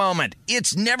 whatever the moment,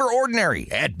 it's never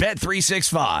ordinary at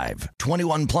Bet365.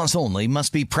 21 plus only.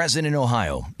 Must be present in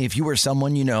Ohio. If you or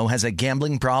someone you know has a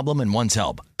gambling problem and wants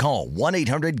help, call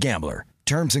 1-800-GAMBLER.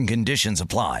 Terms and conditions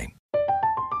apply.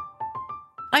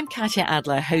 I'm Katya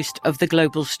Adler, host of The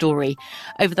Global Story.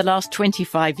 Over the last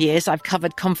 25 years, I've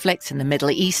covered conflicts in the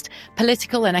Middle East,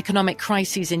 political and economic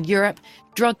crises in Europe,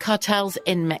 drug cartels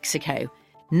in Mexico.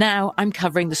 Now I'm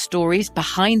covering the stories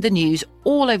behind the news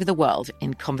all over the world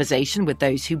in conversation with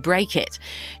those who break it.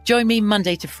 Join me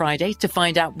Monday to Friday to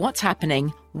find out what's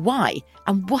happening, why,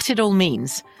 and what it all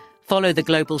means. Follow The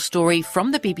Global Story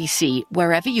from the BBC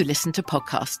wherever you listen to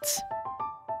podcasts.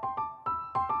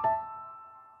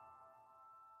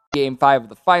 Game 5 of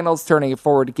the finals, turning it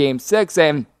forward to Game 6,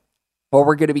 and what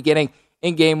we're going to be getting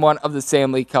in Game 1 of the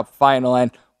Stanley Cup Final. And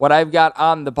what I've got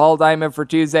on the Ball Diamond for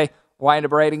Tuesday, wind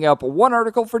up writing up one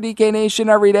article for DK Nation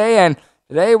every day, and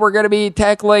today we're going to be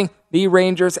tackling the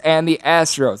Rangers and the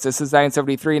Astros. This is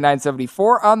 973,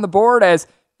 974 on the board, as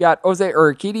you got Jose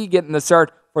Urquidy getting the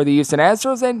start for the Houston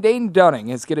Astros, and Dane Dunning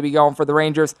is going to be going for the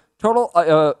Rangers.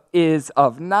 Total is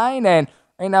of 9, and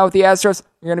right now with the Astros,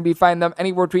 you're going to be finding them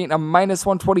anywhere between a minus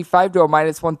 125 to a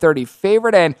minus 130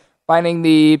 favorite, and finding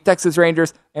the Texas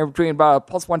Rangers in between about a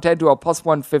plus 110 to a plus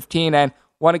 115. And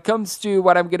when it comes to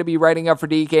what I'm going to be writing up for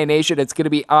DK Nation, it's going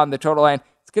to be on the total, and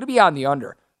it's going to be on the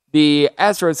under. The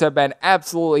Astros have been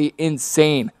absolutely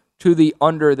insane to the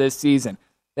under this season.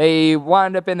 They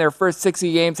wound up in their first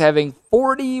 60 games having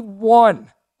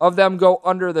 41 of them go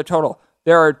under the total.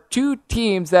 There are 2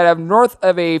 teams that have north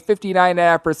of a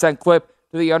 59.5% clip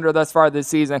to the under thus far this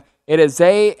season. It is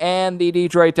they and the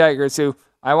Detroit Tigers, who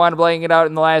I want to blame it out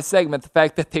in the last segment, the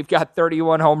fact that they've got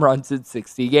 31 home runs in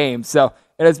 60 games. So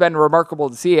it has been remarkable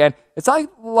to see. And it's not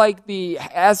like the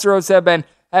Astros have been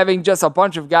having just a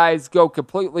bunch of guys go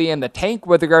completely in the tank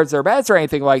with regards to their bats or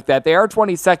anything like that. They are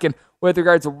 22nd with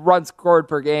regards to runs scored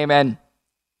per game, and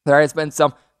there has been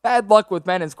some bad luck with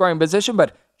men in scoring position,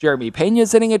 but Jeremy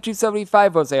Pena's hitting at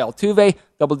 275. Jose Altuve,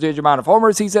 double-digit amount of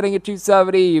homers. He's hitting at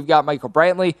 270. You've got Michael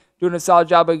Brantley doing a solid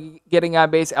job of getting on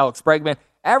base. Alex Bregman,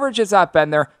 average has not been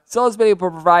there. Still has been able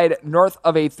to provide north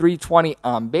of a 320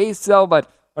 on base, though. But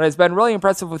what has been really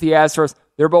impressive with the Astros,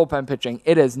 their bullpen pitching.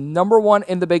 It is number one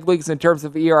in the big leagues in terms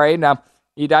of ERA. Now,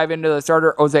 you dive into the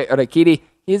starter, Jose Urquidy.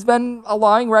 He's been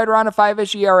allowing right around a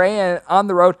 5-ish ERA, and on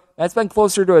the road, that's been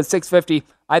closer to a 6.50.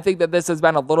 I think that this has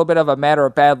been a little bit of a matter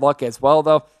of bad luck as well,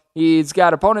 though. He's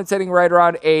got opponents hitting right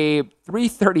around a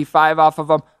 335 off of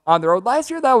him on the road. Last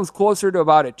year, that was closer to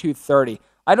about a 230.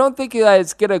 I don't think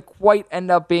it's going to quite end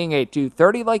up being a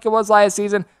 230 like it was last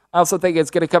season. I also think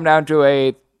it's going to come down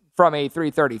to from a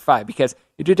 335, because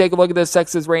you do take a look at this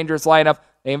Texas Rangers lineup.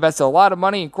 They invested a lot of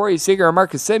money in Corey Seager and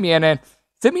Marcus Semien, and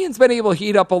Simeon's been able to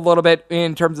heat up a little bit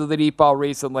in terms of the deep ball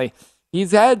recently.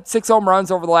 He's had 6 home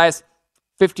runs over the last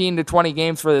 15 to 20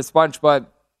 games for this bunch,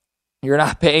 but you're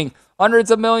not paying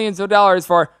hundreds of millions of dollars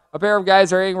for a pair of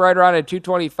guys that are hitting right around at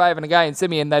 225 and a guy in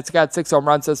Semien that's got 6 home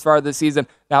runs thus far this season.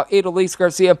 Now, Adolis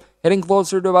Garcia hitting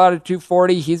closer to about a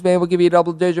 240. He's been able to give you a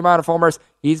double-digit amount of homers.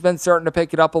 He's been starting to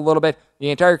pick it up a little bit. The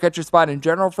entire catcher spot in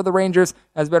general for the Rangers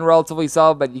has been relatively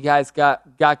solid, but you guys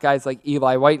got guys like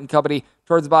Eli White and company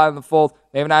towards the bottom of the fold.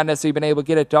 They have not necessarily been able to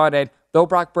get it done, and though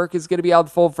Brock Burke is going to be out of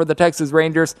the fold for the Texas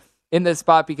Rangers in this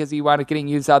spot because he wound up getting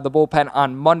used out of the bullpen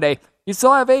on Monday, you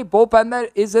still have a bullpen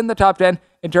that is in the top 10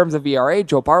 in terms of ERA.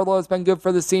 Joe Barlow has been good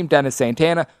for the team. Dennis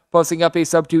Santana posting up a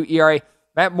sub-2 ERA.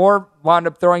 Matt Moore wound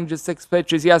up throwing just 6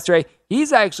 pitches yesterday.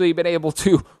 He's actually been able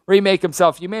to remake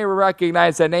himself. You may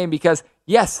recognize that name because,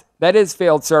 yes, that is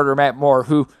failed starter Matt Moore,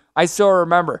 who I still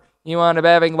remember. He wound up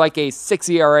having like a 6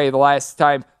 ERA the last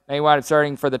time he wound up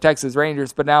starting for the Texas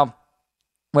Rangers. But now,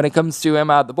 when it comes to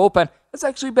him out of the bullpen, has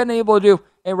actually been able to do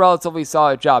a relatively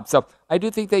solid job. So I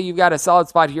do think that you've got a solid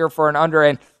spot here for an under.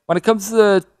 And when it comes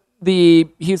to the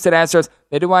Houston Astros,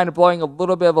 they did wind up blowing a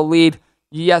little bit of a lead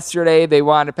yesterday. They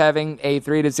wound up having a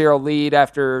 3-0 lead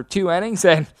after 2 innings.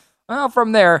 And well,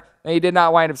 from there, they did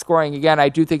not wind up scoring again. I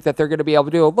do think that they're going to be able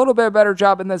to do a little bit better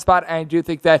job in this spot. And I do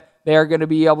think that they are going to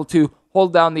be able to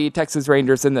hold down the Texas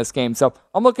Rangers in this game. So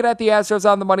I'm looking at the Astros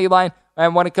on the money line.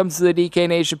 And when it comes to the DK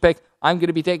Nation pick, I'm going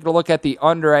to be taking a look at the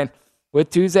under. And with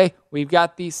Tuesday, we've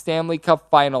got the Stanley Cup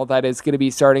final that is going to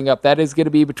be starting up. That is going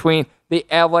to be between the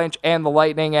Avalanche and the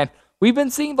Lightning. And we've been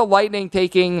seeing the Lightning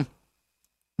taking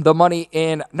the money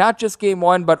in not just game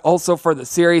 1, but also for the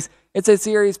series. It's a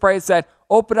series price that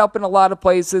opened up in a lot of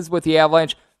places with the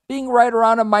Avalanche being right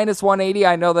around a minus 180.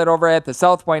 I know that over at the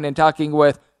South Point and talking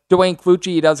with Dwayne Clucci,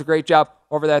 he does a great job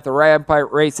over there at the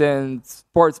Rampart Racing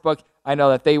Sportsbook. I know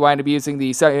that they wind up using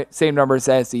the same numbers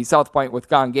as the South Point with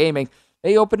Gone Gaming.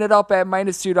 They opened it up at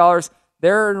minus $2.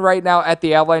 They're right now at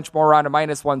the Avalanche more around a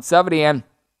minus 170, and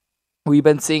we've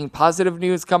been seeing positive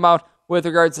news come out with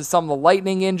regards to some of the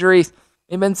Lightning injuries.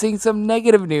 We've been seeing some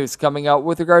negative news coming out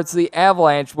with regards to the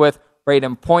Avalanche, with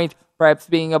Braden Point perhaps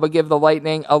being able to give the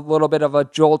Lightning a little bit of a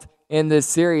jolt in this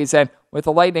series. And with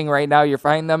the Lightning right now, you're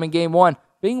finding them in game 1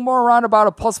 being more around about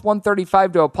a plus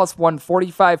 135 to a plus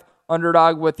 145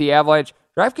 underdog with the Avalanche.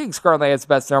 DraftKings currently has the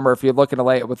best number if you're looking to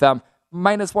lay it with them.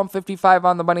 Minus 155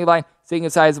 on the money line, seeing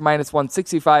as high as minus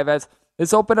 165 as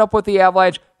this opened up with the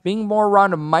Avalanche being more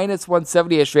around a minus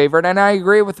 170-ish favorite, and I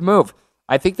agree with the move.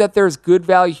 I think that there's good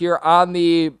value here on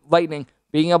the Lightning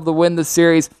being able to win the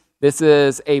series. This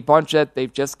is a bunch that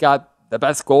they've just got the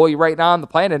best goalie right now on the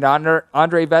planet,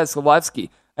 Andrei Vasilevsky.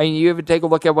 I mean, you even take a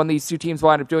look at when these two teams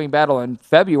wound up doing battle in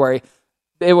February.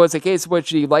 It was a case in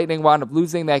which the Lightning wound up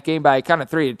losing that game by kind of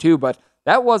 3-2, but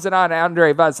that wasn't on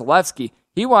Andrei Vasilevsky.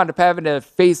 He wound up having to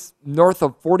face north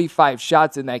of 45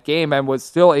 shots in that game and was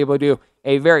still able to do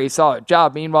a very solid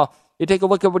job. Meanwhile, you take a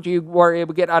look at what you were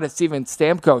able to get out of Steven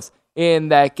Stamkos in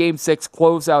that Game 6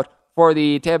 closeout for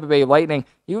the Tampa Bay Lightning.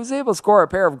 He was able to score a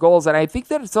pair of goals, and I think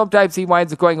that sometimes he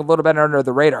winds up going a little bit under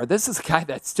the radar. This is a guy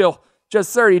that's still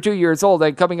just 32 years old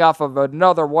and coming off of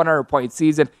another 100-point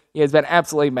season. He has been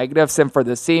absolutely magnificent for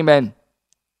this team and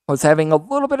was having a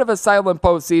little bit of a silent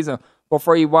postseason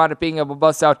before he wound up being able to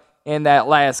bust out in that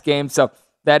last game. So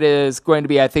that is going to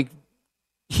be, I think,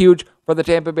 huge for the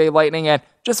Tampa Bay Lightning. And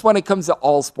just when it comes to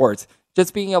all sports,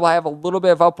 just being able to have a little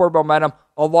bit of upward momentum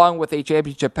along with a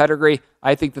championship pedigree,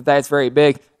 I think that that's very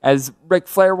big. As Ric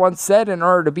Flair once said, in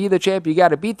order to be the champ, you got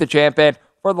to beat the champ. And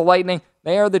for the Lightning,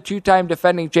 they are the 2-time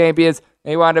defending champions.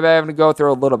 They wound up having to go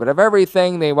through a little bit of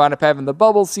everything. They wound up having the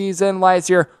bubble season last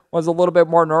year was a little bit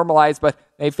more normalized, but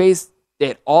they faced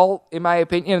it all, in my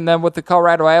opinion. And then with the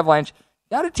Colorado Avalanche,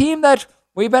 got a team that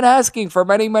we've been asking for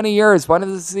many, many years. When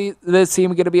is this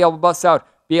team going to be able to bust out,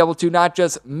 be able to not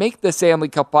just make the Stanley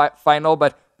Cup final,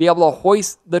 but be able to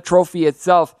hoist the trophy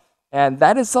itself? And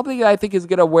that is something that I think is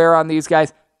going to wear on these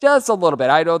guys just a little bit.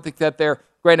 I don't think that they're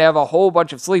going to have a whole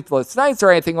bunch of sleepless nights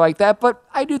or anything like that, but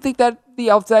I do think that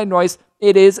the outside noise,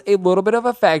 it is a little bit of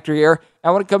a factor here.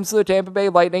 And when it comes to the Tampa Bay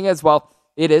Lightning as well,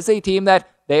 it is a team that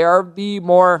they are the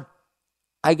more,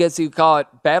 I guess you call it,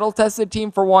 battle-tested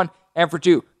team for one, and for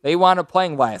two, they wound up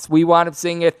playing last. We wound up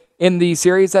seeing it in the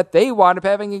series that they wound up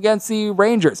having against the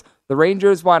Rangers. The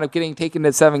Rangers wound up getting taken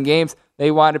to 7 games.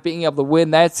 They wound up being able to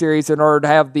win that series in order to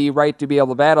have the right to be able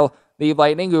to battle the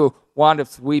Lightning, who wound up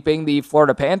sweeping the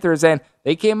Florida Panthers, and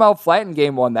they came out flat in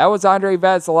Game 1. That was Andrei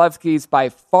Vasilevsky's by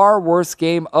far worst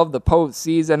game of the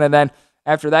postseason, and then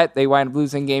after that, they wound up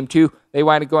losing Game 2. They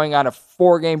wound up going on a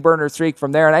 4-game burner streak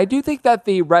from there, and I do think that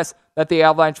the rest that the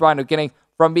Avalanche wound up getting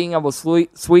from being able to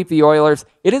sweep the Oilers,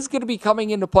 it is going to be coming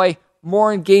into play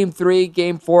more in Game 3,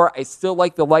 Game 4. I still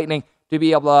like the Lightning to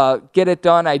be able to get it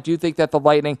done. I do think that the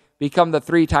Lightning become the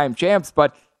 3-time champs,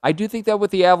 but I do think that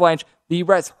with the Avalanche, the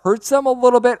rest hurts them a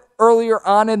little bit earlier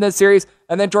on in the series,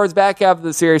 and then towards back half of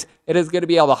the series, it is going to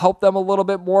be able to help them a little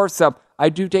bit more. So I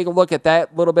do take a look at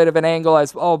that little bit of an angle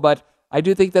as well, but I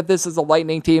do think that this is a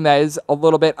Lightning team that is a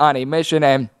little bit on a mission,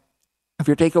 and if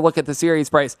you're taking a look at the series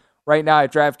price right now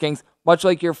at DraftKings, much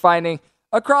like you're finding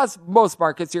across most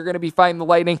markets, you're going to be finding the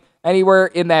Lightning anywhere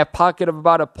in that pocket of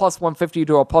about a plus 150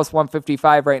 to a plus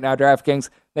 155 right now. DraftKings,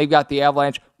 they've got the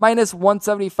Avalanche minus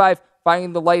 175,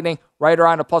 finding the Lightning right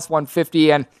around a plus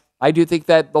 150, and I do think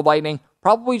that the Lightning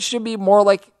probably should be more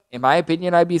like, in my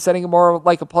opinion, I'd be setting it more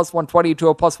like a plus 120 to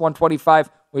a plus 125.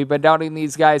 We've been doubting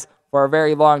these guys for a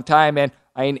very long time, and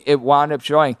it wound up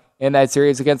showing in that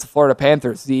series against the Florida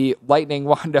Panthers. The Lightning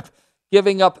wound up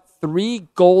giving up 3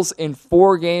 goals in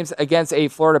 4 games against a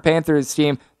Florida Panthers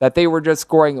team that they were just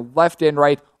scoring left and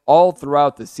right all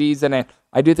throughout the season. And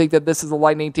I do think that this is a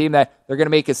Lightning team that they're going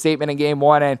to make a statement in Game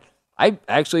 1. And I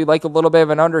actually like a little bit of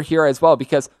an under here as well,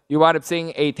 because you wind up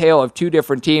seeing a tale of 2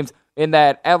 different teams in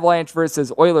that Avalanche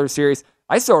versus Oilers series.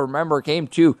 I still remember Game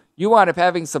 2. You wound up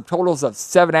having some totals of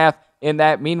 7.5 in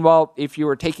that. Meanwhile, if you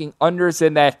were taking unders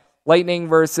in that Lightning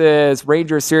versus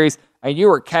Rangers series, and you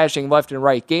were cashing left and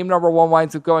right. Game number 1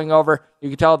 winds up going over. You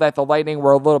could tell that the Lightning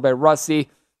were a little bit rusty.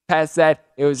 Past that,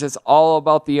 it was just all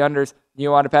about the unders.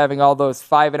 You wound up having all those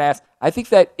 5.5s. I think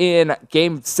that in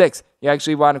Game 6, you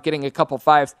actually wound up getting a couple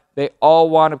 5s. They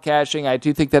all wound up cashing. I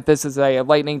do think that this is a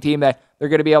Lightning team that they're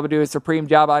going to be able to do a supreme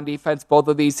job on defense. Both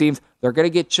of these teams, they're going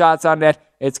to get shots on net.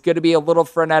 It's going to be a little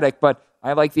frenetic, but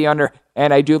I like the under,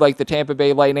 and I do like the Tampa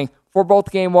Bay Lightning for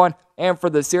both Game 1 and for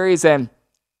the series. And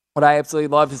what I absolutely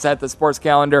love is that the sports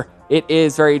calendar, it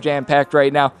is very jam-packed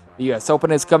right now. The U.S. Open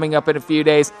is coming up in a few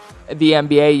days. The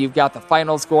NBA, you've got the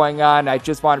finals going on. I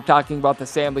just wanted talking about the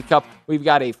Stanley Cup. We've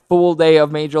got a full day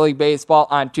of Major League Baseball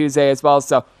on Tuesday as well.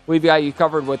 So we've got you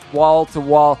covered with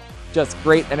wall-to-wall, just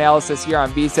great analysis here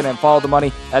on VSiN, and Follow the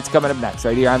Money. That's coming up next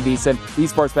right here on VSiN, the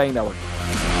Sports Betting Network.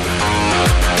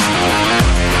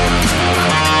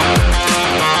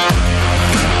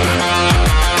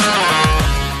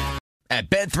 At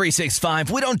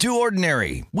Bet365, we don't do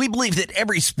ordinary. We believe that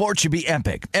every sport should be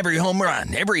epic. Every home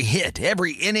run, every hit,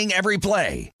 every inning, every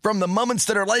play. From the moments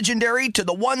that are legendary to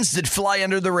the ones that fly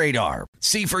under the radar.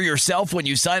 See for yourself when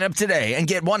you sign up today and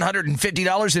get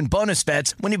 $150 in bonus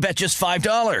bets when you bet just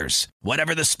 $5.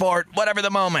 Whatever the sport, whatever the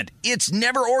moment, it's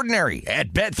never ordinary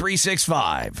at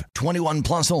Bet365. 21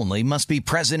 plus only. Must be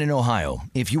present in Ohio.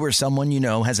 If you or someone you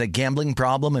know has a gambling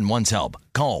problem and wants help,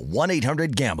 call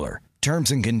 1-800-GAMBLER.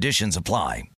 Terms and conditions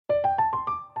apply.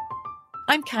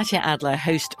 I'm Katya Adler,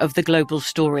 host of The Global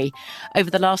Story.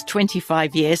 Over the last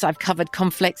 25 years, I've covered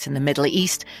conflicts in the Middle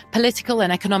East, political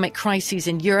and economic crises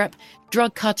in Europe,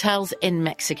 drug cartels in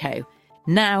Mexico.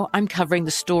 Now I'm covering the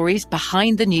stories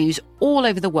behind the news all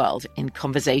over the world in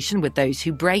conversation with those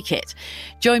who break it.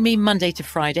 Join me Monday to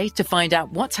Friday to find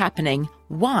out what's happening,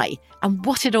 why, and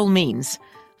what it all means.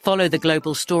 Follow The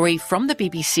Global Story from the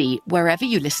BBC wherever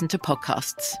you listen to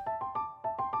podcasts.